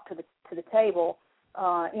about to the table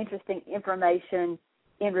interesting information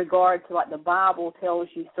in regard to, like, the Bible tells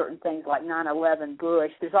you certain things like 9/11,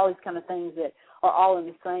 Bush. There's all these kind of things that are all in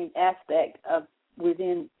the same aspect of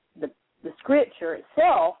within the scripture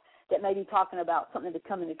itself that may be talking about something to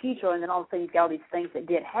come in the future, and then all of a sudden you've got all these things that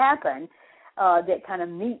did happen that kind of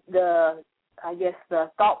meet the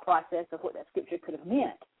thought process of what that scripture could have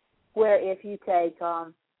meant. Where if you take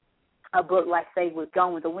a book like, say, with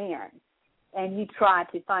Gone with the Wind, and you try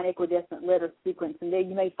to find equidistant letter sequence, and there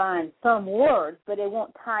you may find some words, but it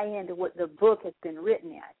won't tie into what the book has been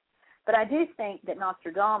written as. But I do think that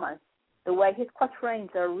Nostradamus, the way his quatrains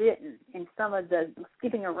are written and some of the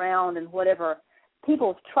skipping around and whatever,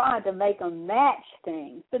 people have tried to make them match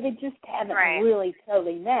things, but they just haven't really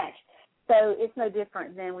totally matched. So it's no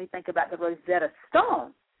different than we think about the Rosetta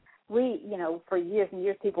Stone. We, for years and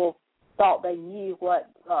years, people thought they knew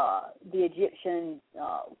what the Egyptian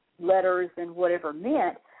letters and whatever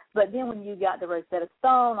meant, but then when you got the Rosetta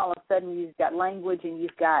Stone, all of a sudden you've got language and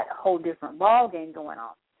you've got a whole different ball game going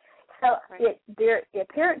on. So it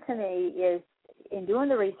apparent to me is, in doing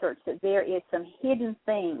the research, that there is some hidden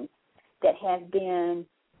things that have been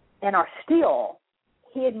and are still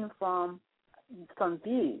hidden from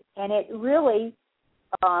view. And it really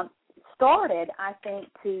started, I think,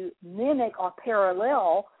 to mimic or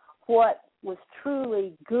parallel what was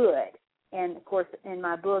truly good. And, of course, in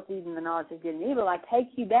my book, Even the Knowledge of Good and Evil, I take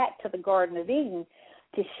you back to the Garden of Eden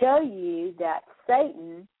to show you that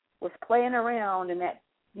Satan was playing around in that,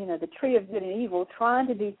 the tree of good and evil, trying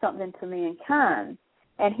to do something to mankind.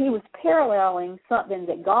 And he was paralleling something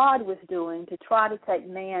that God was doing to try to take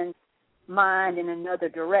man's mind in another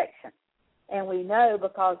direction. And we know,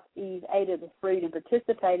 because Eve ate of the fruit and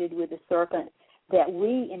participated with the serpent, that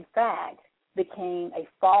we, in fact, became a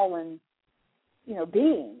fallen,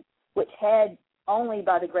 being, which had only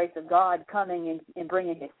by the grace of God coming and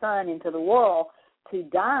bringing his son into the world to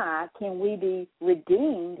die, can we be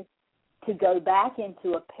redeemed to go back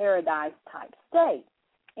into a paradise-type state.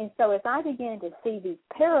 And so as I began to see these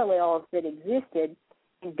parallels that existed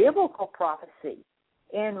in biblical prophecy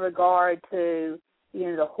in regard to,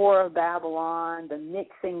 the whore of Babylon, the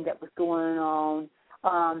mixing that was going on,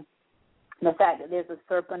 the fact that there's a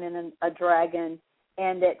serpent and a dragon,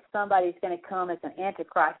 and that somebody's going to come as an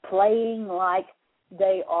antichrist playing like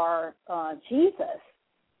they are Jesus,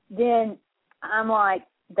 then I'm like,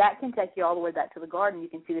 that can take you all the way back to the garden. You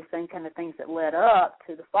can see the same kind of things that led up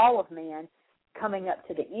to the fall of man coming up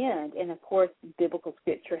to the end. And, of course, biblical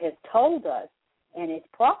scripture has told us and it's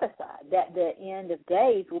prophesied that the end of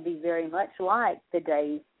days will be very much like the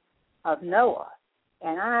days of Noah.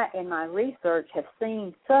 And I, in my research, have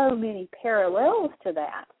seen so many parallels to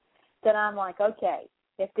that I'm like, okay,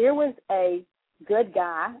 if there was a good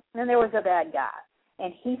guy, then there was a bad guy.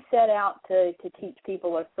 And he set out to teach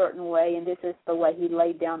people a certain way, and this is the way he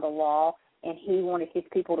laid down the law, and he wanted his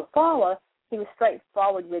people to follow. He was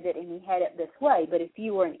straightforward with it, and he had it this way. But if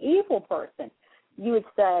you were an evil person, you would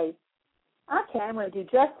say, okay, I'm going to do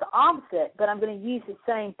just the opposite, but I'm going to use the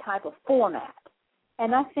same type of format.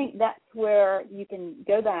 And I think that's where you can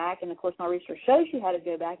go back, and, of course, my research shows you how to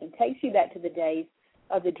go back and takes you back to the days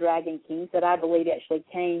of the Dragon Kings that I believe actually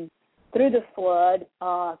came through the flood,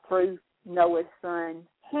 through Noah's son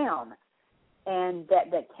Ham, and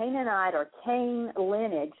that Canaanite or Cain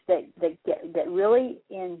lineage that really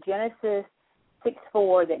in Genesis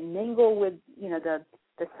 6:4 that mingle with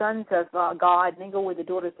the sons of God mingle with the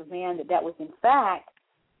daughters of man, that was in fact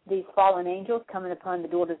these fallen angels coming upon the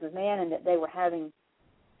daughters of man, and that they were having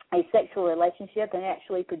a sexual relationship and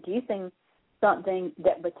actually producing something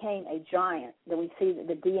that became a giant. That we see that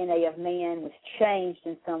the DNA of man was changed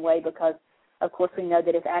in some way because, of course, we know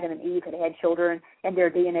that if Adam and Eve had children and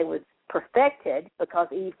their DNA was perfected because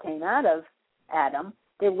Eve came out of Adam,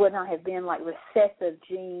 there would not have been like recessive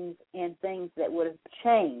genes and things that would have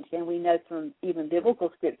changed. And we know from even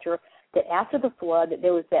biblical scripture that after the flood that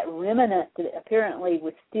there was that remnant that apparently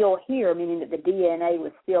was still here, meaning that the DNA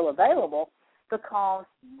was still available, because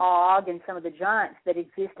Og and some of the giants that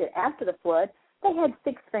existed after the flood, they had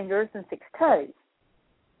 6 fingers and 6 toes.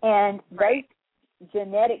 And those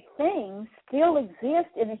genetic things still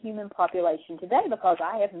exist in the human population today, because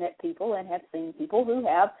I have met people and have seen people who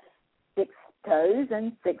have 6 toes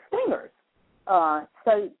and 6 fingers.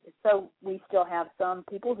 So we still have some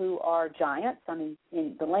people who are giants. I mean,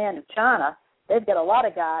 in the land of China, they've got a lot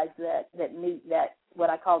of guys that meet that, what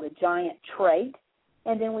I call the giant trait.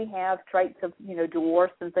 And then we have traits of,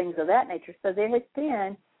 dwarfs and things of that nature. So there has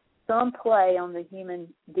been some play on the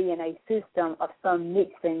human DNA system of some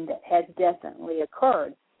mixing that has definitely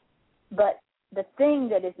occurred. But the thing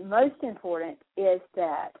that is most important is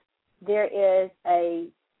that there is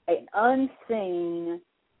an unseen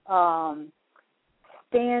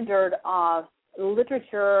standard of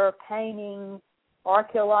literature, paintings,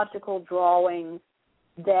 archaeological drawings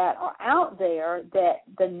that are out there that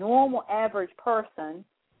the normal average person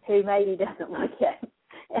who maybe doesn't look at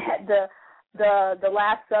the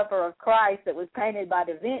Last Supper of Christ that was painted by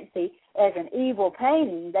Da Vinci as an evil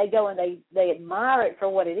painting, they go and they admire it for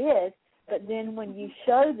what it is, but then when you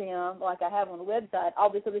show them, like I have on the website, all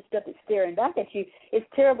this other stuff that's staring back at you, it's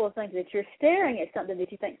terrible to think that you're staring at something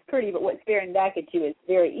that you think is pretty, but what's staring back at you is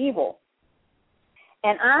very evil.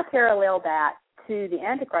 And I parallel that to the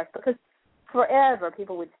Antichrist, because forever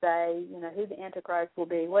people would say, who the Antichrist will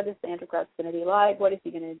be, what is the Antichrist going to be like, what is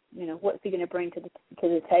he going to, what's he going to bring to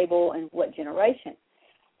the table, and what generation.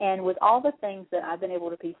 And with all the things that I've been able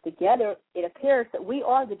to piece together, it appears that we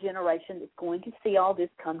are the generation that's going to see all this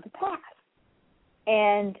come to pass.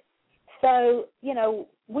 And so,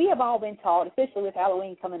 we have all been taught, especially with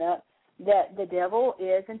Halloween coming up, that the devil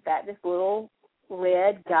is, in fact, this little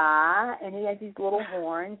red guy, and he has these little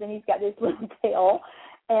horns, and he's got this little tail,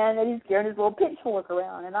 and that he's carrying his little pitchfork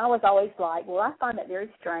around. And I was always like, well, I find that very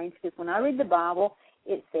strange, because when I read the Bible,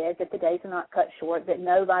 it says that the days are not cut short, that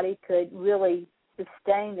nobody could really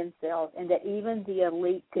sustain themselves, and that even the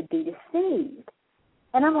elite could be deceived.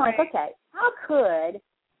 And I'm like, okay, how could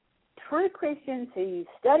true Christians who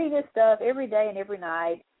study this stuff every day and every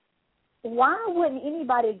night, why wouldn't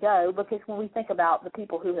anybody go? Because when we think about the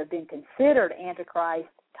people who have been considered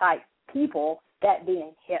Antichrist-type people, that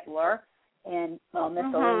being Hitler and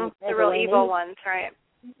Mussolini. The real evil ones, right?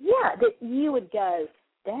 Yeah, that you would go,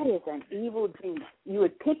 that is an evil genius. You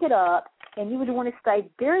would pick it up, and you would want to stay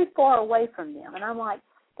very far away from them. And I'm like,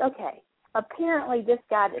 okay, apparently this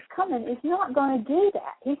guy that's coming is not going to do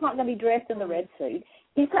that. He's not going to be dressed in the red suit.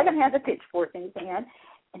 He's not going to have the pitchfork in his hand,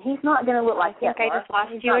 and he's not going to look like Hitler. I think I just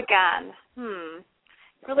lost you again.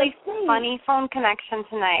 Really funny phone connection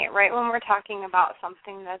tonight, right when we're talking about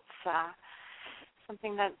something that's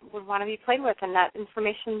something that would want to be played with, and that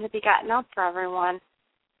information to be gotten out for everyone.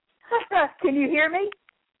 Can you hear me?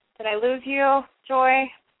 Did I lose you, Joy?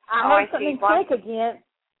 I heard something click again,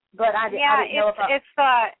 but I didn't know if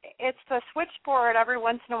it's the switchboard every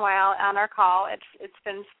once in a while on our call. It's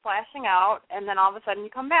been flashing out, and then all of a sudden you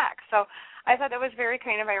come back. So I thought that was very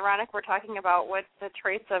kind of ironic. We're talking about what the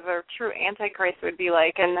traits of a true Antichrist would be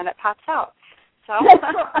like, and then it pops out. So that's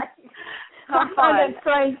right. I find that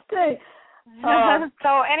strange too.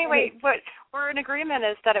 So anyway, what we're in agreement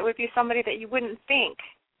is that it would be somebody that you wouldn't think.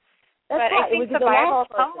 That's but right. I think the Bible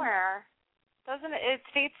somewhere, doesn't it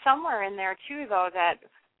states somewhere in there too, though, that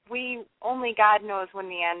only God knows when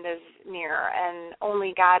the end is near, and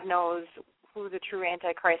only God knows who the true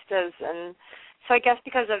Antichrist is. And so I guess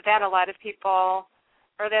because of that, a lot of people,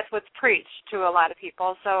 or that's what's preached to a lot of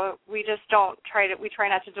people. So we just we try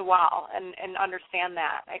not to dwell and understand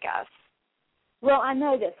that, I guess. Well, I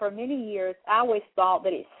know that for many years I always thought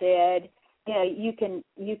that it said,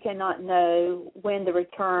 you cannot know when the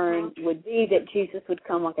return would be, that Jesus would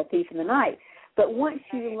come like a thief in the night. But once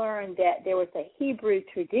you learn that there was a Hebrew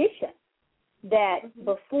tradition that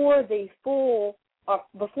before the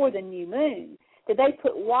new moon, that they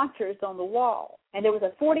put watchers on the wall, and there was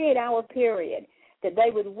a 48-hour period that they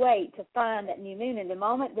would wait to find that new moon. And the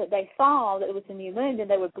moment that they saw that it was a new moon, then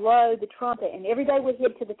they would blow the trumpet, and everybody would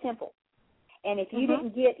head to the temple. And if you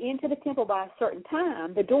didn't get into the temple by a certain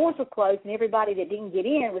time, the doors were closed, and everybody that didn't get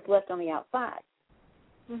in was left on the outside.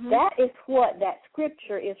 That is what that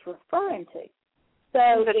scripture is referring to.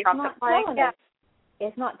 So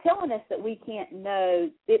it's not telling us that we can't know.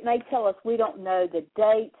 It may tell us we don't know the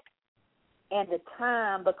date and the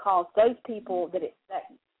time, because those people that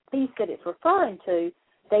feast that it's referring to,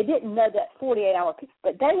 they didn't know that 48-hour period,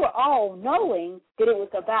 but they were all knowing that it was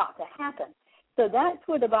about to happen. So that's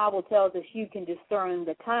where the Bible tells us you can discern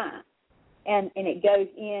the time. And it goes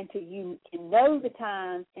into you can know the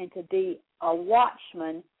times and to be a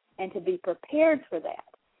watchman and to be prepared for that.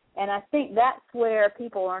 And I think that's where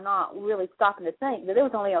people are not really stopping to think that there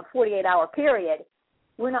was only a 48-hour period.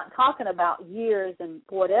 We're not talking about years and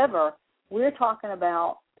whatever. We're talking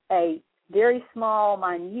about a very small,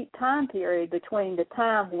 minute time period between the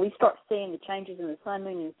time when we start seeing the changes in the sun,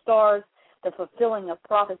 moon, and stars, the fulfilling of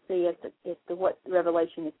prophecy as to what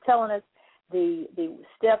Revelation is telling us, the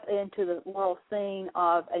step into the world scene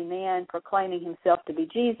of a man proclaiming himself to be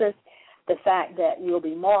Jesus, the fact that we'll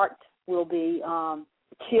be marked, we'll be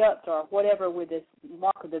chipped or whatever with this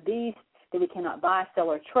mark of the beast, that we cannot buy, sell,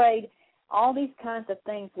 or trade. All these kinds of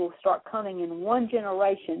things will start coming in one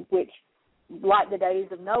generation, which, like the days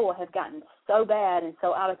of Noah, have gotten so bad and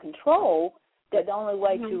so out of control that the only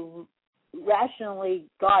way to rationally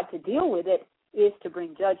God to deal with it is to bring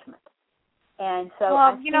judgment. And so,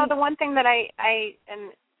 the one thing that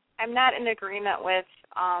I'm not in agreement with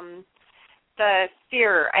the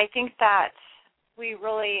fear. I think that we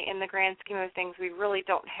really, in the grand scheme of things, we really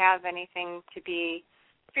don't have anything to be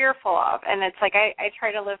fearful of. And it's like I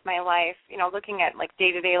try to live my life, looking at like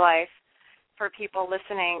day-to-day life for people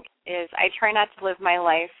listening, is I try not to live my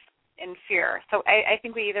life in fear. So I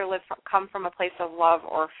think we either come from a place of love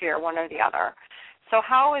or fear, one or the other. So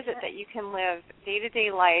how is it that you can live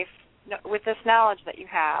day-to-day life with this knowledge that you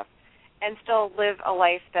have and still live a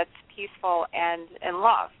life that's peaceful and in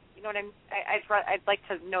love? You know what I'd like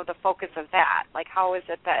to know the focus of that. Like, how is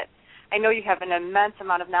it that I know you have an immense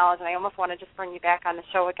amount of knowledge, and I almost want to just bring you back on the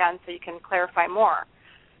show again so you can clarify more.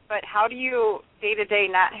 But how do you day-to-day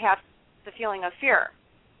not have the feeling of fear?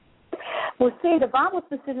 Well, see, the Bible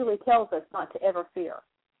specifically tells us not to ever fear.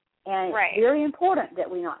 And it's very important that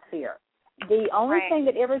we not fear. The only thing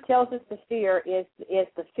that ever tells us to fear is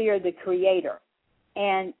to fear the Creator.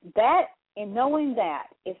 And that, in knowing that,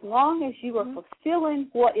 as long as you are fulfilling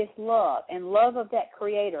what is love and love of that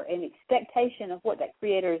Creator and expectation of what that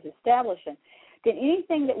Creator is establishing, then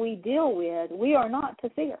anything that we deal with, we are not to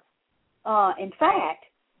fear. In fact,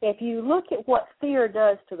 if you look at what fear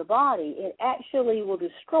does to the body, it actually will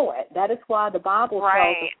destroy it. That is why the Bible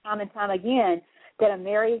tells us time and time again that a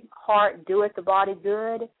merry heart doeth the body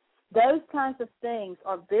good. Those kinds of things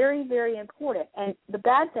are very, very important. And the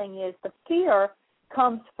bad thing is the fear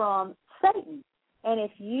comes from Satan. And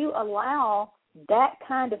if you allow that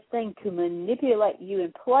kind of thing to manipulate you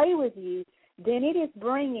and play with you, then it is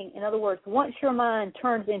bringing, in other words, once your mind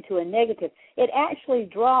turns into a negative, it actually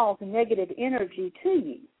draws negative energy to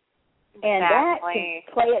you. And that can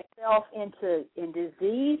play itself in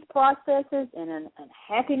disease processes and in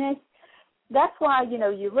happiness. That's why,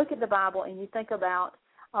 you look at the Bible and you think about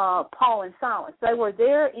Paul and Silas. They were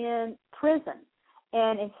there in prison.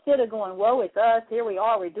 And instead of going, woe, it's us, here we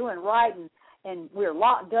are, we're doing right, and we're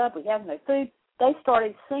locked up, we have no food, they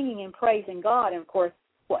started singing and praising God. And, of course,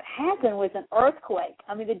 what happened was an earthquake.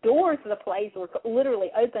 I mean, the doors of the place were literally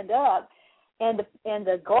opened up, and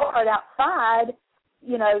the guard outside,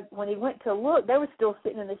 when he went to look, they were still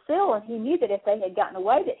sitting in the cell, and he knew that if they had gotten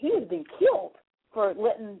away, that he would have been killed for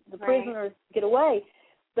letting the prisoners get away.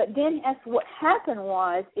 But then what happened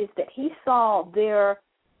is that he saw their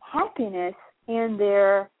happiness in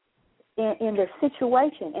their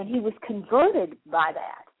situation, and he was converted by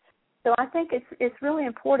that. So I think it's really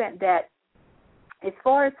important that as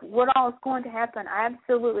far as what all is going to happen, I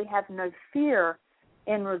absolutely have no fear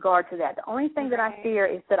in regard to that. The only thing that I fear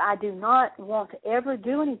is that I do not want to ever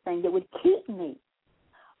do anything that would keep me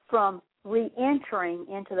from re-entering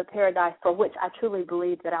into the paradise for which I truly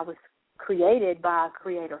believe that I was created by a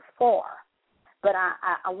Creator for. But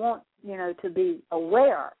I want, to be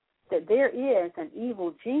aware that there is an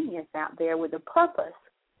evil genius out there with the purpose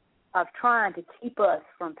of trying to keep us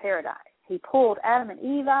from paradise. He pulled Adam and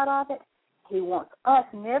Eve out of it. He wants us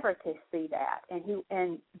never to see that. And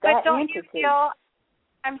that but don't you feel?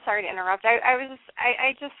 I'm sorry to interrupt.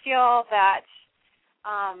 I just feel that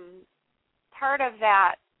part of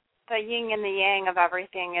that, the yin and the yang of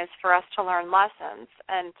everything, is for us to learn lessons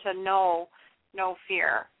and to know no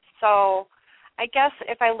fear. So I guess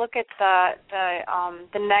if I look at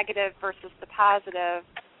the negative versus the positive,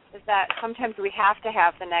 is that sometimes we have to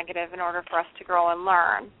have the negative in order for us to grow and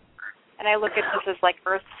learn. And I look at this as like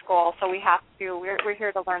Earth School, so we're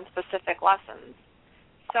here to learn specific lessons.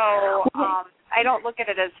 So I don't look at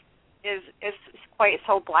it as quite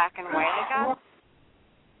so black and white, I guess.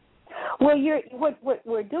 Well, what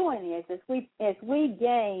we're doing is as we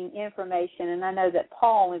gain information, and I know that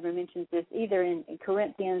Paul even mentions this either in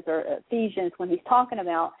Corinthians or Ephesians when he's talking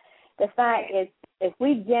about the fact is as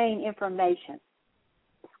we gain information,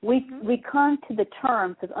 we come to the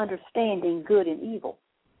terms of understanding good and evil.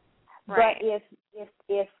 Right. But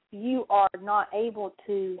if you are not able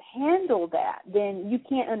to handle that, then you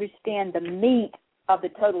can't understand the meat of the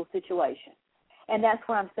total situation. And that's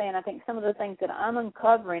what I'm saying. I think some of the things that I'm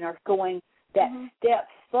uncovering are going that step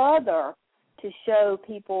further to show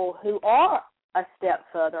people who are a step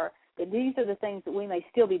further that these are the things that we may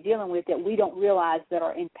still be dealing with that we don't realize that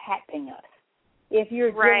are impacting us. If you're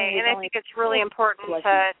and I think it's really important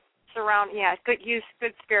to surround, use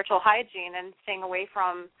good spiritual hygiene and staying away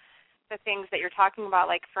from the things that you're talking about.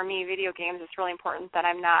 Like for me, video games, it's really important that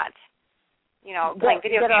I'm not, playing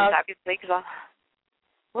video games, obviously, because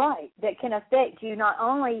right, that can affect you not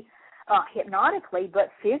only hypnotically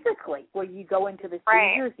but physically, where you go into the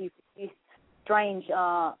seizures, you strange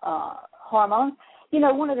hormones.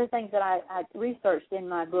 One of the things that I researched in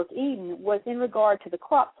my book Eden was in regard to the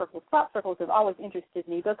crop circles. Crop circles have always interested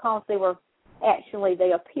me because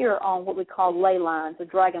they appear on what we call ley lines or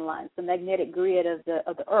dragon lines, the magnetic grid of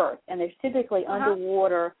the earth, and there's typically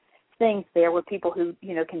underwater things there where people who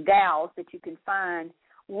can dowse, that you can find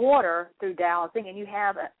water through dowsing, and you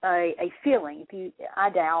have a feeling. I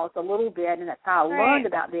dowse a little bit, and that's how I learned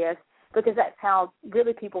about this, because that's how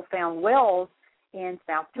really people found wells in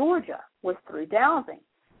South Georgia, was through dowsing.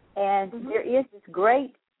 and there is this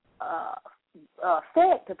great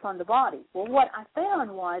effect upon the body. Well, what I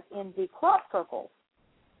found was in the crop circles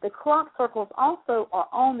also are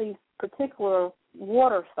on these particular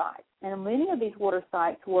water sites, and many of these water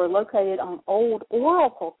sites were located on old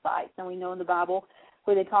oracle sites, and we know in the Bible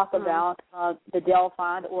where they talk about the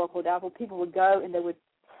Delphi, the oracle Delphi. People would go and they would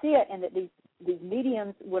sit, and that these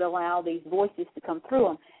mediums would allow these voices to come through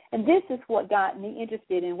them. And this is what got me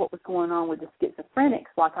interested in what was going on with the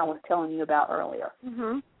schizophrenics, like I was telling you about earlier.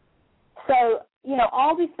 Mm-hmm. So,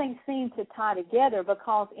 all these things seem to tie together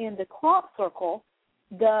because in the crop circle,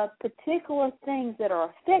 the particular things that are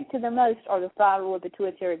affected the most are the thyroid,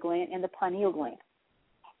 pituitary gland, and the pineal gland.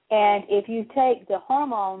 And if you take the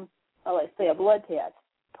hormones, let's say a blood test,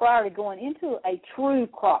 prior to going into a true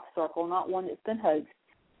crop circle, not one that's been hoaxed,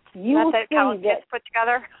 you will see that put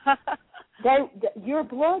together. your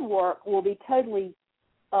blood work will be totally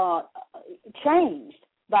changed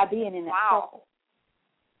by being in that circle.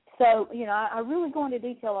 So, I really go into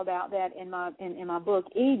detail about that in my book,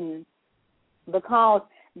 Eden, because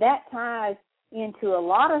that ties into a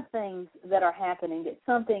lot of things that are happening, that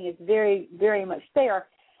something is very, very much there.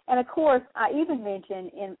 And, of course, I even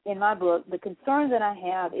mention in my book, the concern that I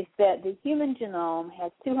have is that the human genome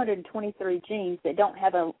has 223 genes that don't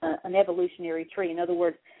have an evolutionary tree. In other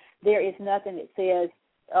words, there is nothing that says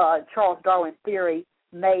Charles Darwin's theory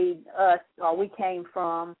made us, or we came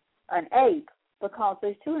from an ape, because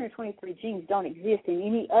those 223 genes don't exist in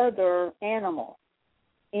any other animal,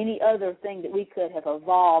 any other thing that we could have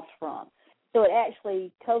evolved from. So it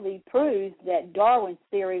actually totally proves that Darwin's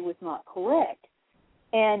theory was not correct.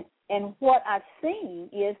 And what I've seen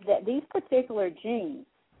is that these particular genes,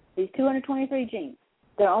 these 223 genes,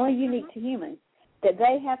 they're only unique to humans, that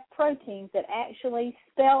they have proteins that actually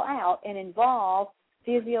spell out and involve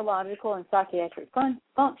physiological and psychiatric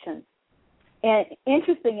functions. And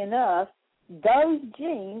interesting enough, those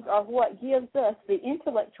genes are what gives us the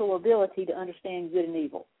intellectual ability to understand good and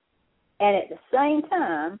evil. And at the same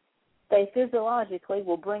time, they physiologically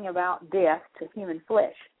will bring about death to human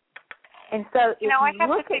flesh. And so I have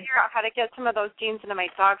to figure out how to get some of those genes into my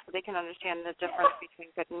dogs so they can understand the difference between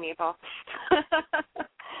good and evil.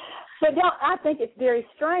 But I think it's very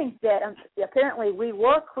strange that apparently we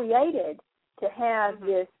were created to have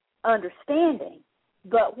this understanding,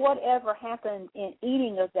 but whatever happened in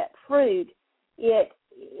eating of that fruit, it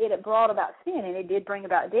brought about sin, and it did bring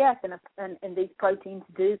about death, and these proteins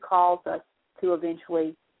do cause us to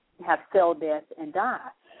eventually have cell death and die.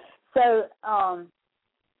 So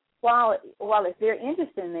while it's very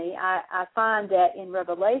interesting to me, I find that in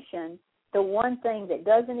Revelation, the one thing that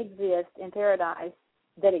doesn't exist in paradise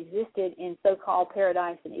that existed in so-called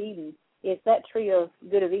paradise in Eden is that tree of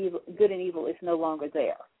good and evil is no longer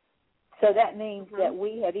there. So that means that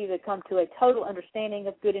we have either come to a total understanding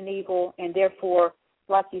of good and evil, and therefore,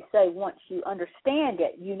 like you say, once you understand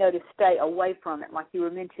it, you know to stay away from it, like you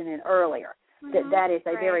were mentioning earlier, that is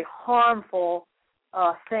a very harmful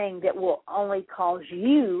thing that will only cause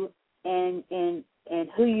you and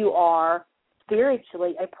who you are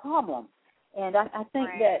spiritually a problem. And I think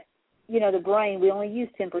that, the brain, we only use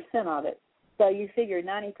 10% of it. So you figure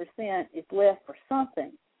 90% is left for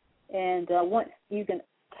something. And once you can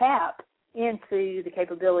tap into the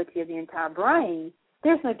capability of the entire brain,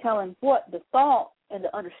 there's no telling what the thought and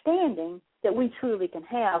the understanding that we truly can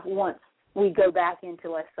have once we go back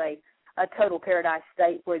into, let's say, a total paradise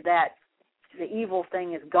state where the evil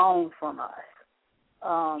thing is gone from us.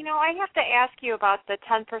 I have to ask you about the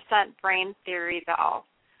 10% brain theory, though,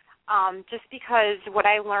 just because what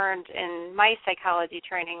I learned in my psychology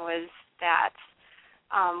training was that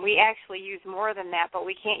we actually use more than that, but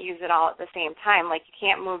we can't use it all at the same time. Like, you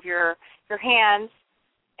can't move your hands,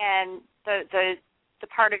 and the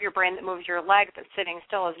part of your brain that moves your leg that's sitting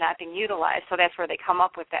still is not being utilized, so that's where they come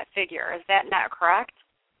up with that figure. Is that not correct?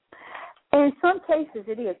 In some cases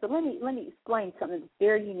it is, but let me explain something that's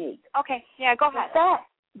very unique. Okay, yeah, go ahead.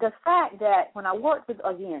 The fact that when I worked with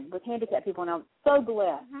handicapped people, and I'm so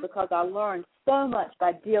blessed because I learned so much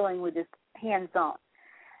by dealing with this hands-on,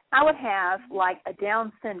 I would have like a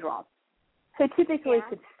Down syndrome who typically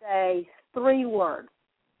could say 3 words.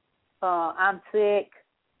 I'm sick,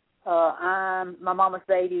 I'm my mama's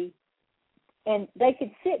baby, and they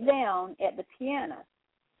could sit down at the piano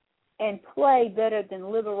and play better than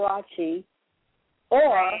Liberace.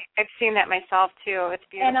 I've seen that myself, too. It's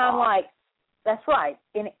beautiful. And I'm like, that's right.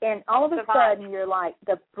 And all of a sudden, you're like,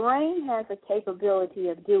 the brain has a capability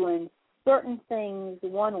of doing certain things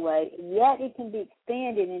one way, yet it can be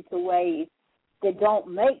expanded into ways that don't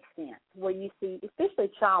make sense, where you see, especially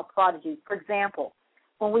child prodigies. For example,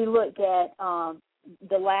 when we look at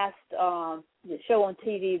the last show on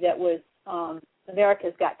TV that was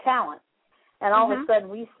America's Got Talent, and all of a sudden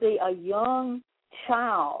we see a young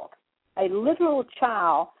child, a literal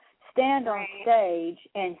child, stand on stage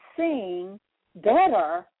and sing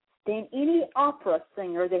better than any opera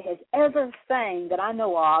singer that has ever sang that I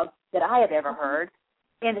know of, that I have ever heard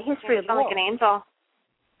in the history of the world. Like an angel.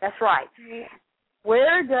 That's right.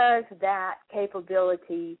 Where does that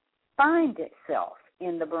capability find itself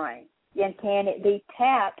in the brain? And can it be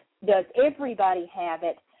tapped? Does everybody have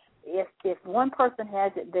it? If one person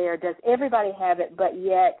has it there, does everybody have it, but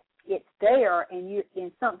yet it's there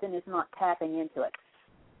and something is not tapping into it?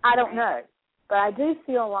 I don't know. But I do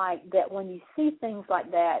feel like that when you see things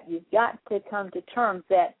like that, you've got to come to terms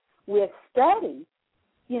that with study,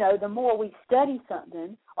 the more we study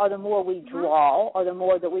something, or the more we draw, or the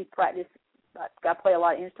more that we practice. I play a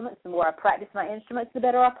lot of instruments. The more I practice my instruments, the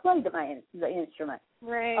better I play the instrument.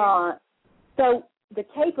 Right. So the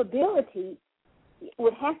capability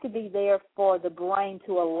would have to be there for the brain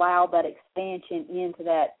to allow that expansion into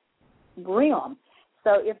that realm.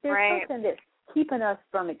 So if there's something that's keeping us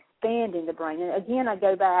from expanding the brain, and again I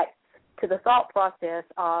go back to the thought process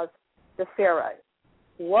of the pharaohs.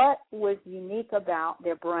 What was unique about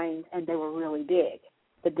their brains? And they were really big.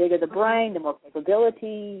 The bigger the brain, the more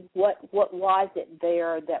capability. What was it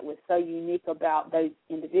there that was so unique about those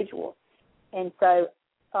individuals? And so,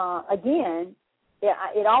 again,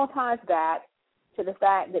 it all ties back to the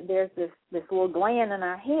fact that there's this little gland in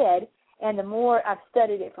our head, and the more I've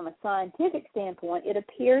studied it from a scientific standpoint, it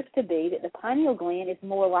appears to be that the pineal gland is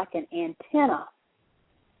more like an antenna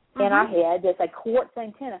in our head. There's a quartz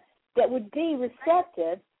antenna that would be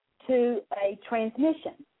receptive to a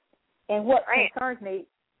transmission. And what concerns me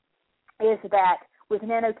is that with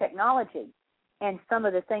nanotechnology and some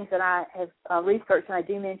of the things that I have researched, and I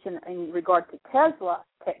do mention in regard to Tesla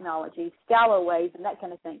technology, scalar waves and that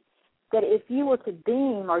kind of thing, that if you were to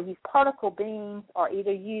beam or use particle beams or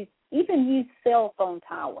even use cell phone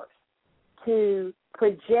towers to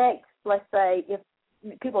project, let's say, if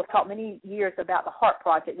people have talked many years about the HART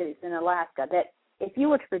project that is in Alaska, that if you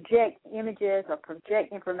were to project images or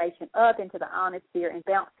project information up into the ionosphere and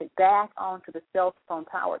bounce it back onto the cell phone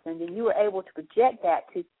towers, and then you were able to project that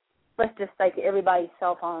to, let's just say, to everybody's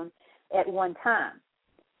cell phone at one time.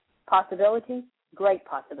 Possibility? Great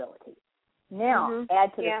possibility. Now,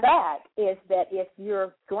 add to the fact is that if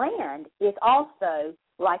your gland is also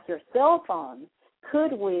like your cell phone,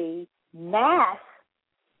 could we massively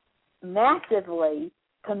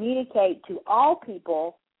communicate to all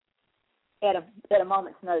people at a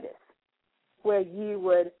moment's notice, where you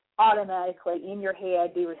would automatically in your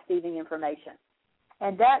head be receiving information?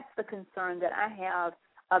 And that's the concern that I have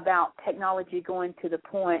about technology going to the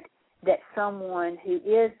point that someone who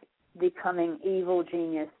is becoming evil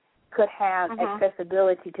genius could have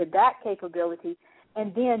accessibility to that capability,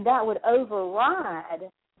 and then that would override,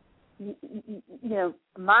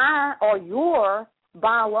 my or your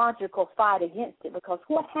biological fight against it. Because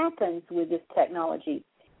what happens with this technology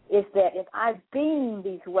is that if I beam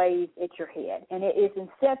these waves at your head and it is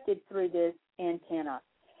incepted through this antenna,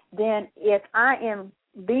 then if I am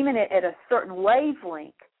beaming it at a certain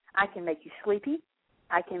wavelength, I can make you sleepy,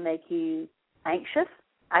 I can make you anxious,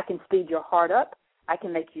 I can speed your heart up, I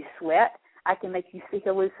can make you sweat, I can make you see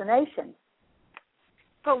hallucinations.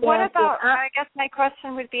 But what about, I guess my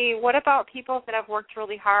question would be, what about people that have worked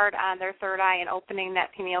really hard on their third eye and opening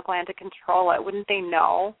that pineal gland to control it? Wouldn't they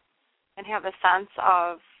know and have a sense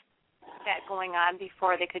of that going on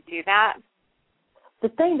before they could do that? The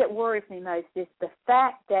thing that worries me most is the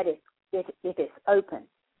fact that if it's open,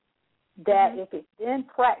 that if it's been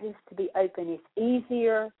practiced to be open, it's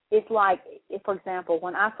easier. It's like, for example,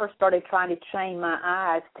 when I first started trying to train my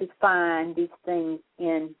eyes to find these things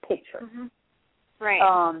in pictures. Right.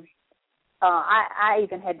 I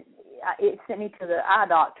even had, it sent me to the eye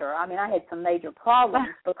doctor. I mean, I had some major problems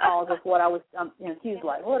because of what I was, he was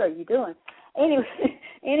like, what are you doing?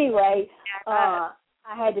 Anyway, I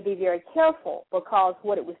had to be very careful because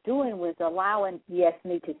what it was doing was allowing,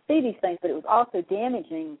 me to see these things, but it was also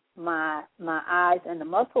damaging my eyes and the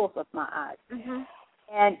muscles of my eyes.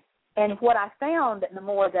 And what I found, that the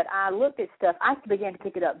more that I looked at stuff, I began to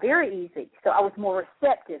pick it up very easy, so I was more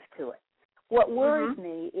receptive to it. What worries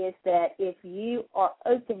me is that if you are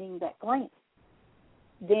opening that gland,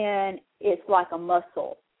 then it's like a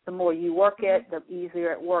muscle. The more you work it, the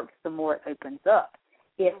easier it works, the more it opens up.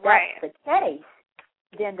 If that's the case,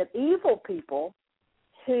 then the evil people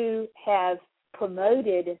who have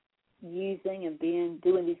promoted using and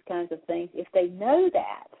doing these kinds of things, if they know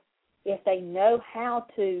that, if they know how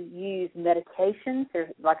to use medications,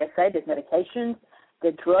 like I said, there's medications,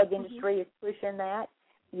 the drug industry is pushing that,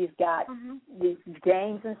 You've got these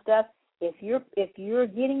games and stuff. If you're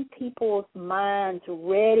getting people's minds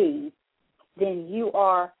ready, then you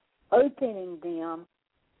are opening them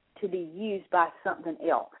to be used by something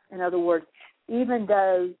else. In other words, even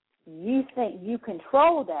though you think you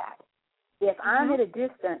control that, if I'm at a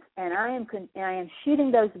distance and I am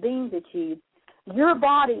shooting those beams at you, your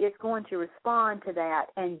body is going to respond to that,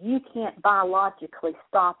 and you can't biologically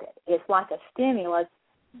stop it. It's like a stimulus.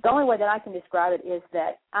 The only way that I can describe it is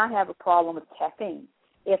that I have a problem with caffeine.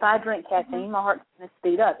 If I drink caffeine, my heart's going to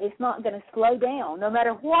speed up. It's not going to slow down, no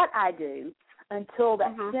matter what I do, until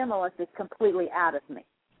that stimulus is completely out of me.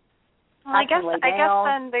 Well, I guess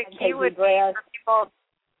then the key would be for people.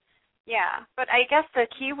 Yeah, but I guess the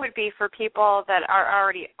key would be for people that are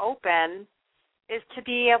already open is to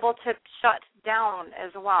be able to shut down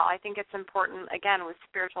as well. I think it's important, again, with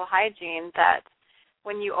spiritual hygiene, that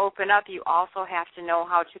when you open up, you also have to know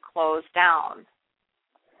how to close down.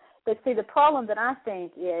 But see, the problem that I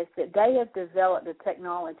think is that they have developed the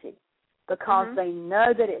technology because they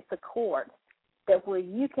know that it's a cord, that where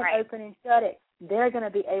you can open and shut it, they're going to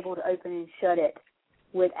be able to open and shut it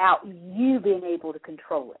without you being able to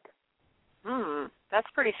control it. That's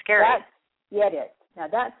pretty scary. Yeah, it is. Now,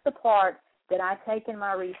 that's the part that I take in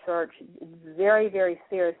my research very, very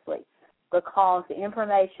seriously, because the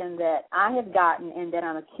information that I have gotten and that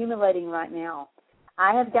I'm accumulating right now,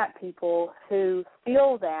 I have got people who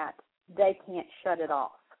feel that they can't shut it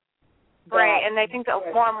off. Right, and they think that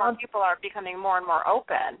more and more people are becoming more and more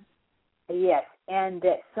open. Yes, and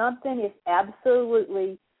that something is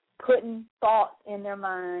absolutely putting thoughts in their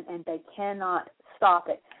mind and they cannot stop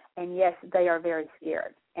it. And, yes, they are very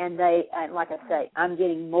scared. And like I say, I'm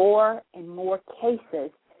getting more and more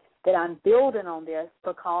cases that I'm building on this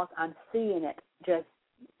because I'm seeing it. Just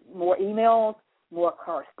more emails, more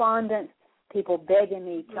correspondence, people begging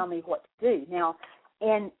me, tell me what to do. Now,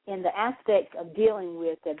 in the aspect of dealing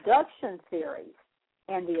with abduction theories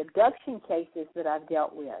and the abduction cases that I've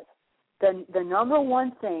dealt with, the number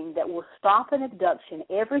one thing that will stop an abduction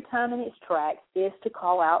every time in its tracks is to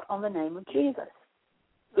call out on the name of Jesus.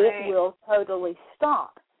 It will totally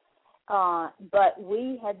stop. But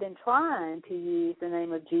we have been trying to use the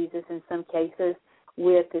name of Jesus in some cases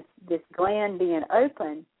with this gland being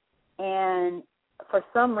open, and for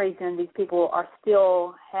some reason these people are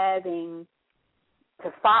still having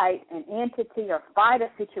to fight an entity or fight a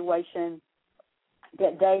situation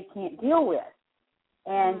that they can't deal with.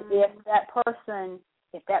 And if that person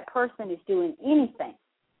is doing anything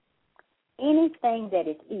that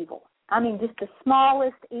is evil, I mean, just the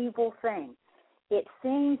smallest evil thing, it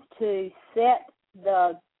seems to set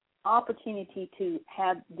the opportunity to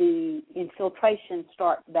have the infiltration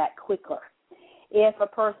start back quicker. If a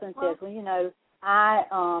person says, well, you know,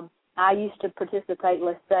 I used to participate,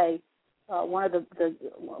 let's say, one of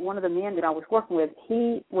the men that I was working with,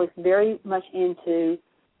 he was very much into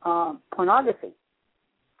pornography.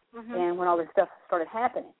 And when all this stuff started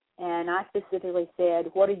happening, and I specifically said,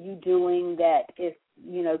 what are you doing that is,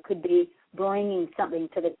 you know, could be bringing something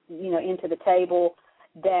to the, you know, into the table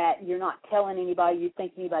that you're not telling anybody, you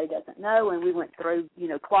think anybody doesn't know? And we went through, you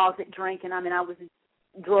know, closet drinking. I mean, I was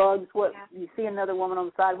drugs. You see another woman on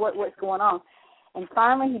the side, what's going on? And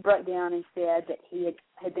finally he broke down and said that he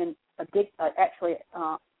had been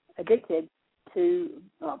addicted to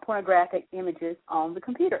pornographic images on the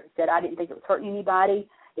computer. He said, I didn't think it was hurting anybody.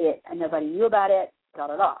 Nobody knew about it,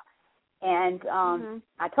 da-da-da. And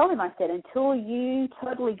I told him, I said, until you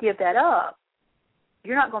totally give that up,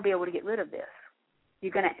 you're not going to be able to get rid of this.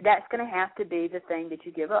 That's going to have to be the thing that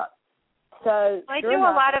you give up. So I do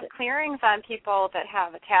a lot of clearings on people that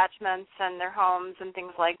have attachments in their homes and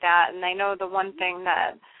things like that, and I know the one thing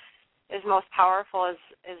that is most powerful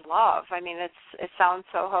is love. I mean, it sounds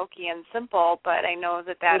so hokey and simple, but I know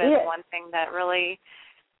that is one thing that really,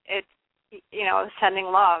 it's, you know, sending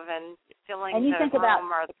love and filling the room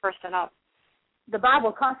or the person up. The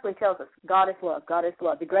Bible constantly tells us God is love, God is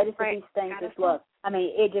love. The greatest of these things is love. I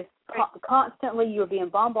mean, it just constantly you're being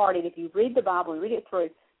bombarded. If you read the Bible and read it through,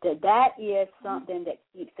 that is something that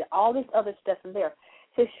keeps all this other stuff in there.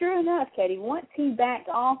 So sure enough, Katie, once he backed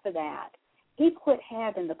off of that, he quit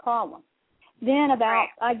having the problem. Then about,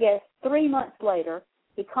 I guess, 3 months later,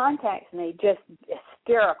 he contacts me just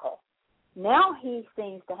hysterical. Now he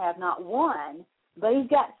seems to have not one, but he's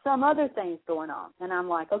got some other things going on. And I'm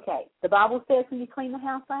like, okay, the Bible says when you clean the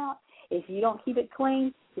house out, if you don't keep it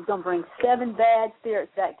clean, it's going to bring 7 bad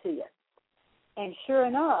spirits back to you. And sure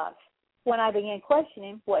enough, when I began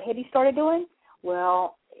questioning him, what had he started doing?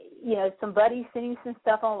 Well, you know, some buddies sending some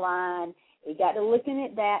stuff online. He got to looking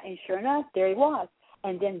at that, and sure enough, there he was.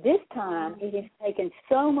 And then this time, it has taken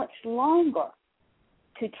so much longer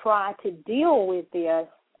to try to deal with this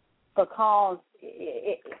because,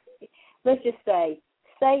 let's just say,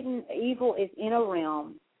 Satan, evil is in a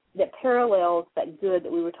realm that parallels that good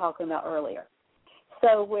that we were talking about earlier.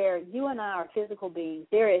 So where you and I are physical beings,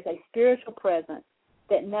 there is a spiritual presence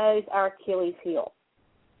that knows our Achilles heel.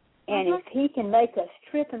 And if he can make us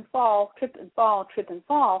trip and fall, trip and fall, trip and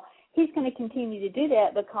fall, he's going to continue to do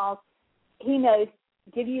that because he knows,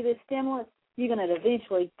 give you this stimulus, you're going to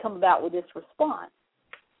eventually come about with this response.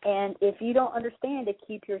 And if you don't understand to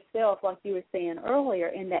keep yourself, like you were saying earlier,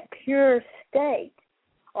 in that pure state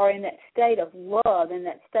or in that state of love, in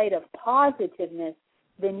that state of positiveness,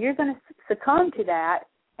 then you're going to succumb to that,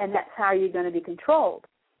 and that's how you're going to be controlled.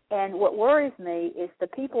 And what worries me is the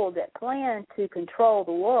people that plan to control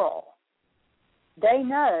the world. They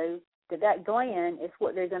know that gland is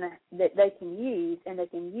what that they can use, and they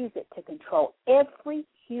can use it to control every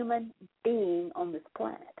human being on this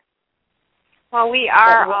planet. Well, we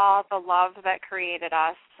are all the love that created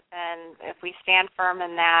us, and if we stand firm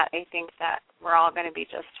in that, I think that we're all going to be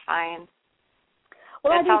just fine.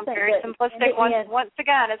 Well, it sounds very simplistic. Once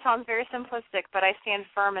again, it sounds very simplistic, but I stand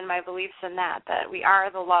firm in my beliefs in that we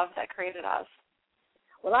are the love that created us.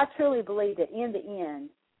 Well, I truly believe that in the end,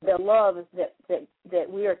 the love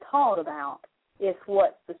that we are taught about is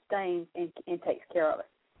what sustains and takes care of us.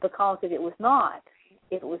 Because if there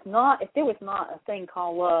was not a thing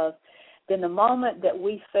called love, then the moment that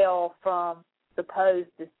we fell from, suppose,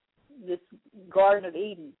 this Garden of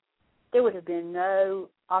Eden, there would have been no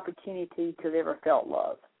opportunity to have ever felt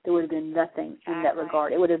love. There would have been nothing in that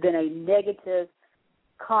regard. It would have been a negative,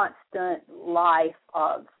 constant life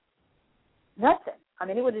of nothing. I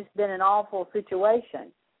mean, it would have been an awful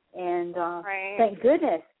situation. And thank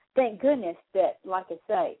goodness that, like I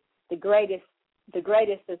say, the greatest,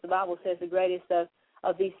 as the Bible says, the greatest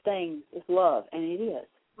of these things is love, and it is.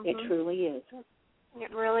 Mm-hmm. It truly is.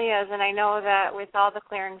 It really is, and I know that with all the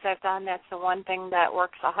clearings I've done, that's the one thing that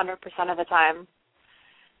works 100% of the time.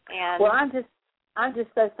 And well, I'm just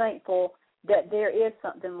so thankful that there is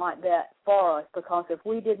something like that for us, because if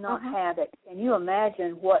we did not have it, can you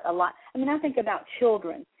imagine what a lot? I mean, I think about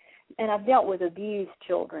children, and I've dealt with abused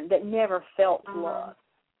children that never felt love.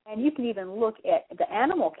 And you can even look at the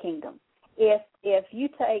animal kingdom. If you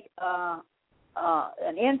take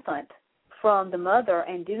an infant from the mother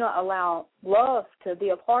and do not allow love to be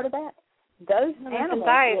a part of that, those animals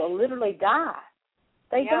will literally die.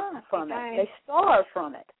 They die from it. They starve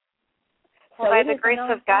from it. Well, by the grace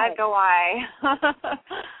of God, go I.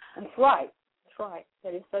 That's right.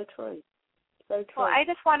 That is so true. So true. Well, I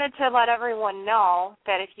just wanted to let everyone know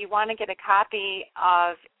that if you want to get a copy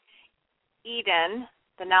of Eden,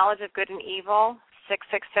 The Knowledge of Good and Evil,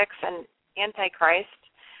 666, and Antichrist,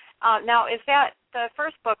 now is that the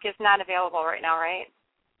first book is not available right now, right?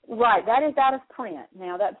 Right, that is out of print.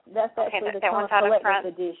 Now that's actually the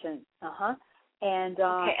collector's edition. And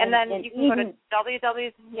and then you can go to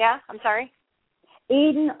www. Yeah, I'm sorry.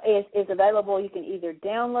 Eden is available. You can either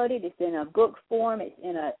download it. It's in a book form.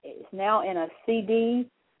 It's now in a CD,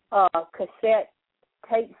 cassette,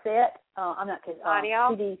 tape set. Audio.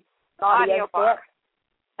 CD audio set. Book.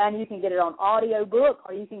 And you can get it on audio book,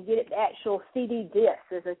 or you can get it the actual CD disc.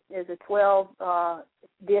 There's a 12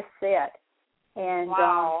 disc set. And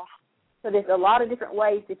wow. So there's a lot of different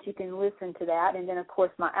ways that you can listen to that, and then of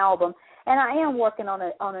course my album. And I am working on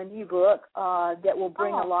a new book that will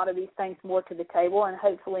bring a lot of these things more to the table, and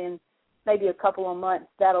hopefully in maybe a couple of months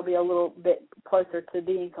that'll be a little bit closer to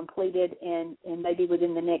being completed, and maybe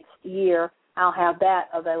within the next year I'll have that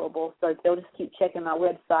available. So they'll just keep checking my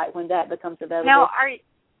website when that becomes available. Now,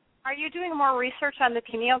 are you doing more research on the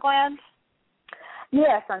pineal gland?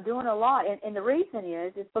 Yes, I'm doing a lot, and the reason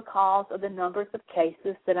is because of the numbers of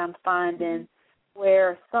cases that I'm finding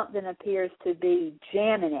where something appears to be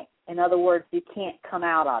jamming it. In other words, you can't come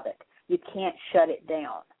out of it. You can't shut it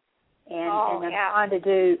down. And I'm trying to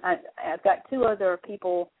do, I've got two other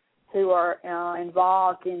people who are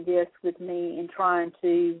involved in this with me in trying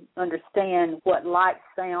to understand what light,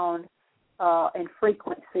 sound, and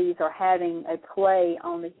frequencies are having a play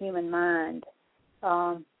on the human mind.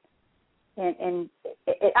 And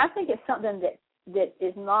I think it's something that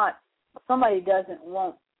is not, somebody doesn't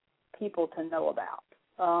want people to know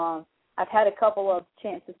about. I've had a couple of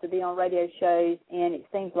chances to be on radio shows, and it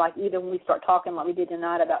seems like either when we start talking like we did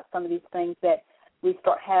tonight about some of these things, that we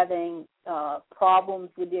start having problems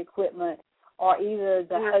with the equipment, or either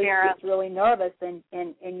the host gets really nervous and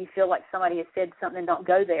you feel like somebody has said something, don't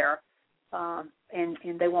go there, and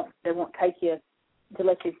they won't take you to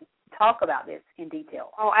let you talk about this in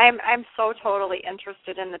detail. Oh, I'm so totally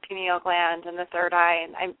interested in the pineal gland and the third eye,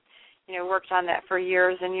 and I worked on that for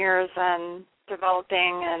years and years, and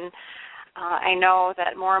developing, and I know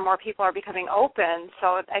that more and more people are becoming open.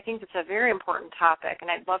 So I think it's a very important topic, and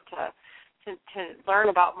I'd love to learn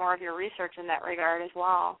about more of your research in that regard as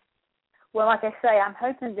well. Well, like I say, I'm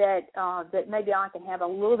hoping that that maybe I can have a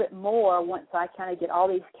little bit more once I kind of get all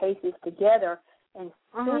these cases together and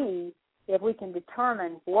see if we can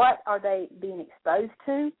determine what are they being exposed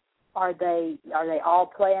to. Are they all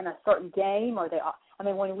playing a certain game?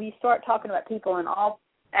 When we start talking about people in all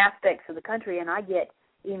aspects of the country, and I get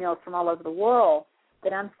emails from all over the world,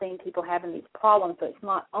 that I'm seeing people having these problems. So it's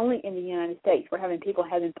not only in the United States. We're having people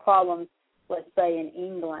having problems, let's say, in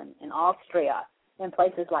England and Austria and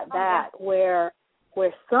places like that, where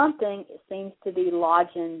something seems to be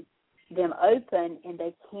lodging them open and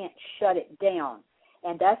they can't shut it down.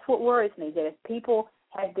 And that's what worries me, that if people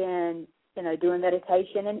have been, doing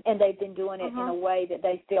meditation and they've been doing it in a way that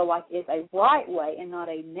they feel like is a right way and not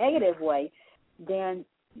a negative way, then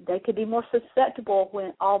they could be more susceptible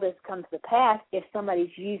when all this comes to pass if somebody's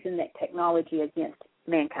using that technology against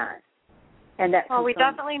mankind. And that's we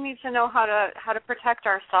definitely need to know how to protect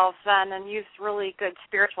ourselves then, and use really good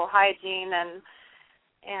spiritual hygiene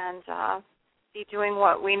and be doing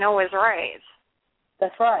what we know is right.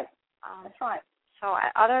 That's right. That's right. So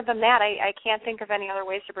other than that, I can't think of any other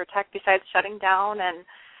ways to protect besides shutting down. And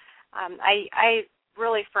I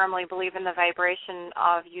really firmly believe in the vibration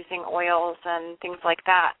of using oils and things like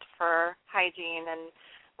that for hygiene. And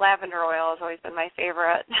lavender oil has always been my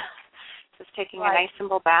favorite. Just taking a nice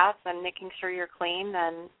simple bath and making sure you're clean,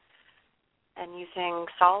 and using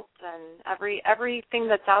salt and everything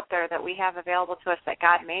that's out there that we have available to us that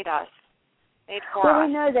God made us. Well,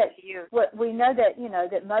 we know that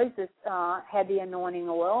that Moses had the anointing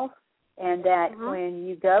oils, and that when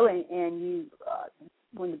you go and you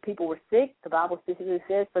when the people were sick, the Bible specifically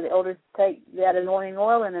says for the elders to take that anointing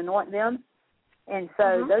oil and anoint them. And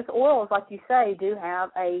so those oils, like you say, do have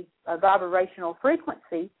a vibrational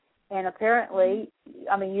frequency. And apparently,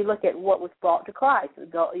 you look at what was brought to Christ,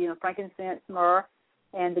 frankincense, myrrh,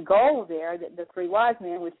 and the gold there, the three wise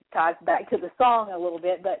men, which ties back to the song a little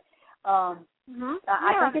bit. But I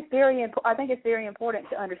think it's very important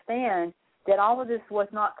to understand that all of this was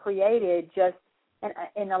not created just,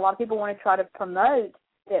 and a lot of people want to try to promote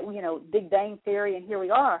that, Big Bang Theory, and here we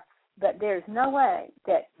are. But there's no way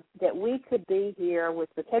that we could be here with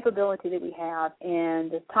the capability that we have and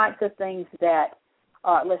the types of things that,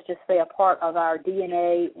 let's just say, a part of our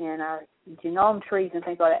DNA and our genome trees and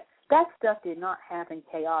things like that. That stuff did not happen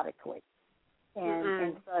chaotically.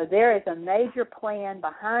 And so there is a major plan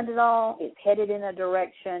behind it all. It's headed in a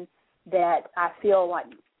direction that I feel like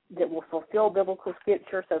that will fulfill biblical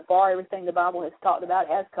scripture. So far, everything the Bible has talked about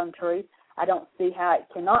has come true. I don't see how it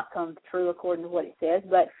cannot come true according to what it says.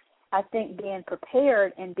 But I think being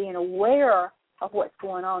prepared and being aware of what's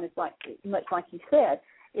going on is much like you said.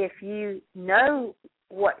 If you know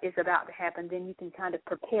what is about to happen, then you can kind of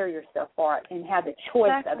prepare yourself for it and have the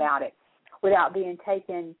choice about it without being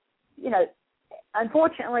taken,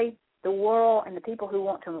 Unfortunately, the world and the people who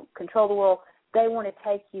want to control the world, they want to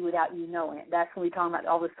take you without you knowing it. That's when we're talking about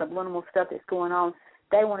all this subliminal stuff that's going on.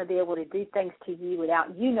 They want to be able to do things to you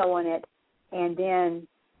without you knowing it. And then,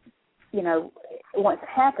 once it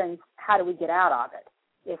happens, how do we get out of it?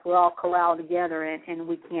 If we're all corralled together and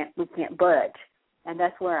we can't budge. And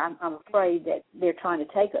that's where I'm afraid that they're trying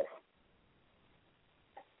to take us.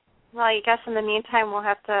 Well, I guess in the meantime, we'll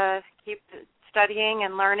have to keep studying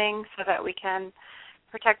and learning so that we can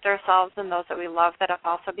protect ourselves and those that we love that have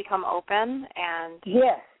also become open. And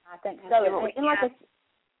yes, I think so. And like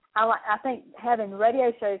I think having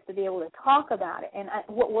radio shows to be able to talk about it. And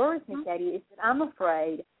what worries me, Katie, is that I'm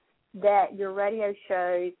afraid that your radio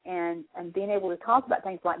shows and being able to talk about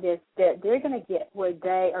things like this, that they're going to get where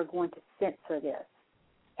they are going to censor this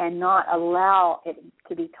and not allow it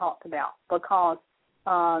to be talked about, because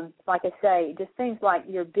like I say, it just seems like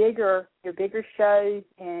your bigger shows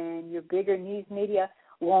and your bigger news media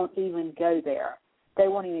won't even go there. They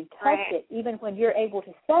won't even touch it, even when you're able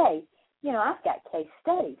to say, I've got case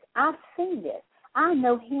studies. I've seen this. I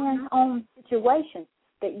know hands-on situations,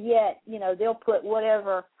 but yet, they'll put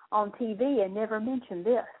whatever on TV and never mention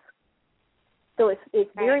this. So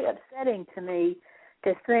it's very upsetting to me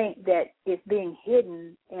to think that it's being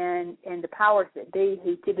hidden, and the powers that be,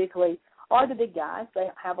 who typically are the big guys, they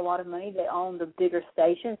have a lot of money, they own the bigger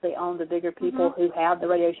stations, they own the bigger people who have the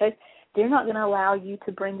radio shows, they're not going to allow you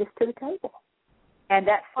to bring this to the table. And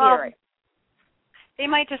that's scary. They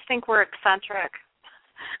might just think we're eccentric.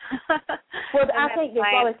 Well, I think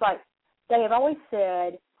it's like they have always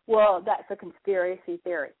said, well, that's a conspiracy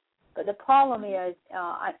theory. But the problem is,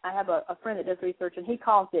 I have a friend that does research, and he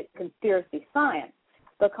calls it conspiracy science.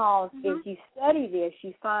 because if you study this,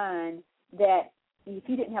 you find that if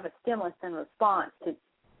you didn't have a stimulus and response,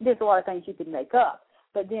 there's a lot of things you could make up.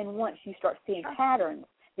 But then once you start seeing patterns,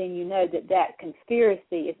 then you know that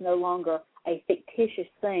conspiracy is no longer a fictitious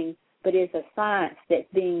thing, but is a science that's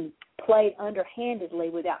being played underhandedly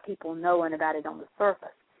without people knowing about it on the surface.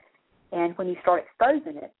 And when you start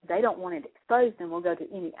exposing it, they don't want it exposed, and we'll go to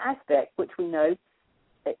any aspect, which we know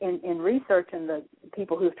in research and the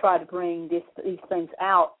people who have tried to bring these things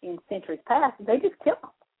out in centuries past, they just kill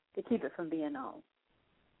them to keep it from being known.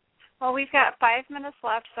 Well, we've got 5 minutes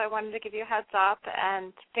left, so I wanted to give you a heads up,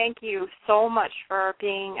 and thank you so much for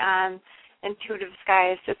being on Intuitive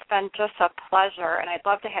Skies. It's been just a pleasure, and I'd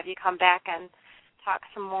love to have you come back and talk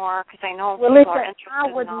some more, because I know people are interested.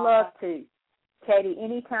 I would love to, Katie,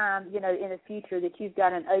 anytime, in the future that you've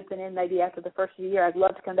got an opening, maybe after the first of the year, I'd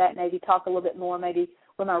love to come back and maybe talk a little bit more, maybe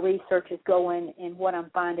where my research is going and what I'm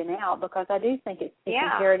finding out, because I do think it's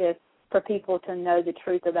imperative for people to know the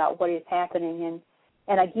truth about what is happening.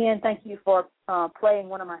 And again, thank you for playing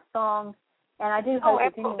one of my songs. And I do hope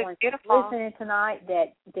if anyone's listening tonight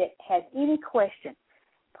that has any questions,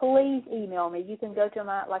 please email me. You can go to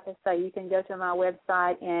my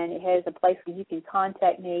website, and it has a place where you can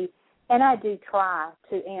contact me. And I do try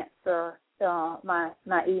to answer my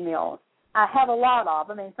emails. I have a lot of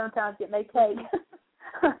them, and sometimes it may take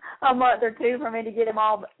a month or two for me to get them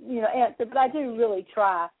all, answered. But I do really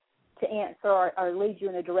try to answer or lead you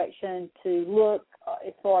in a direction to look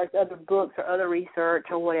as far as other books or other research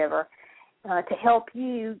or whatever to help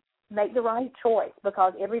you make the right choice,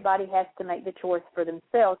 because everybody has to make the choice for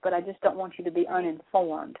themselves, but I just don't want you to be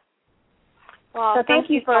uninformed. Well, so thank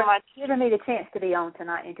you so much. giving me the chance to be on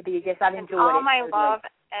tonight and to be a guest. I've enjoyed all my love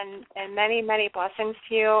and many, many blessings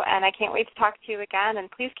to you, and I can't wait to talk to you again. And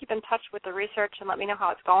please keep in touch with the research and let me know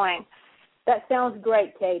how it's going. That sounds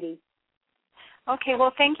great, Katie. Okay,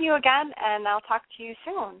 well, thank you again, and I'll talk to you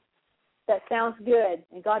soon. That sounds good,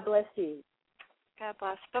 and God bless you. God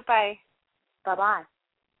bless. Bye-bye. Bye-bye.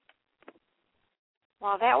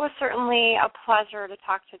 Well, that was certainly a pleasure to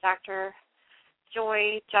talk to Dr.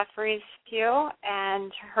 Joye Pugh,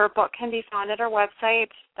 and her book can be found at our website,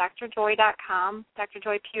 drjoye.com,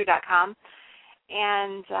 drjoyepugh.com.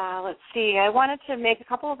 And let's see, I wanted to make a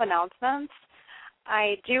couple of announcements.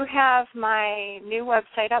 I do have my new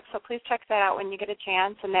website up, so please check that out when you get a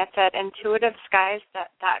chance, and that's at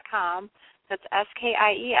intuitiveskies.com. That's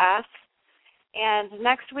SKIES. And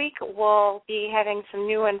next week we'll be having some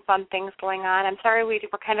new and fun things going on. I'm sorry we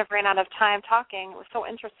kind of ran out of time talking. It was so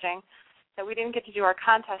interesting that we didn't get to do our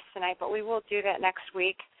contest tonight, but we will do that next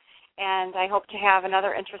week. And I hope to have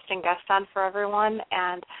another interesting guest on for everyone.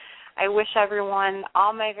 And I wish everyone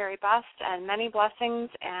all my very best and many blessings,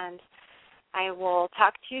 and I will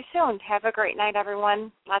talk to you soon. Have a great night,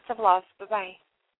 everyone. Lots of love. Bye-bye.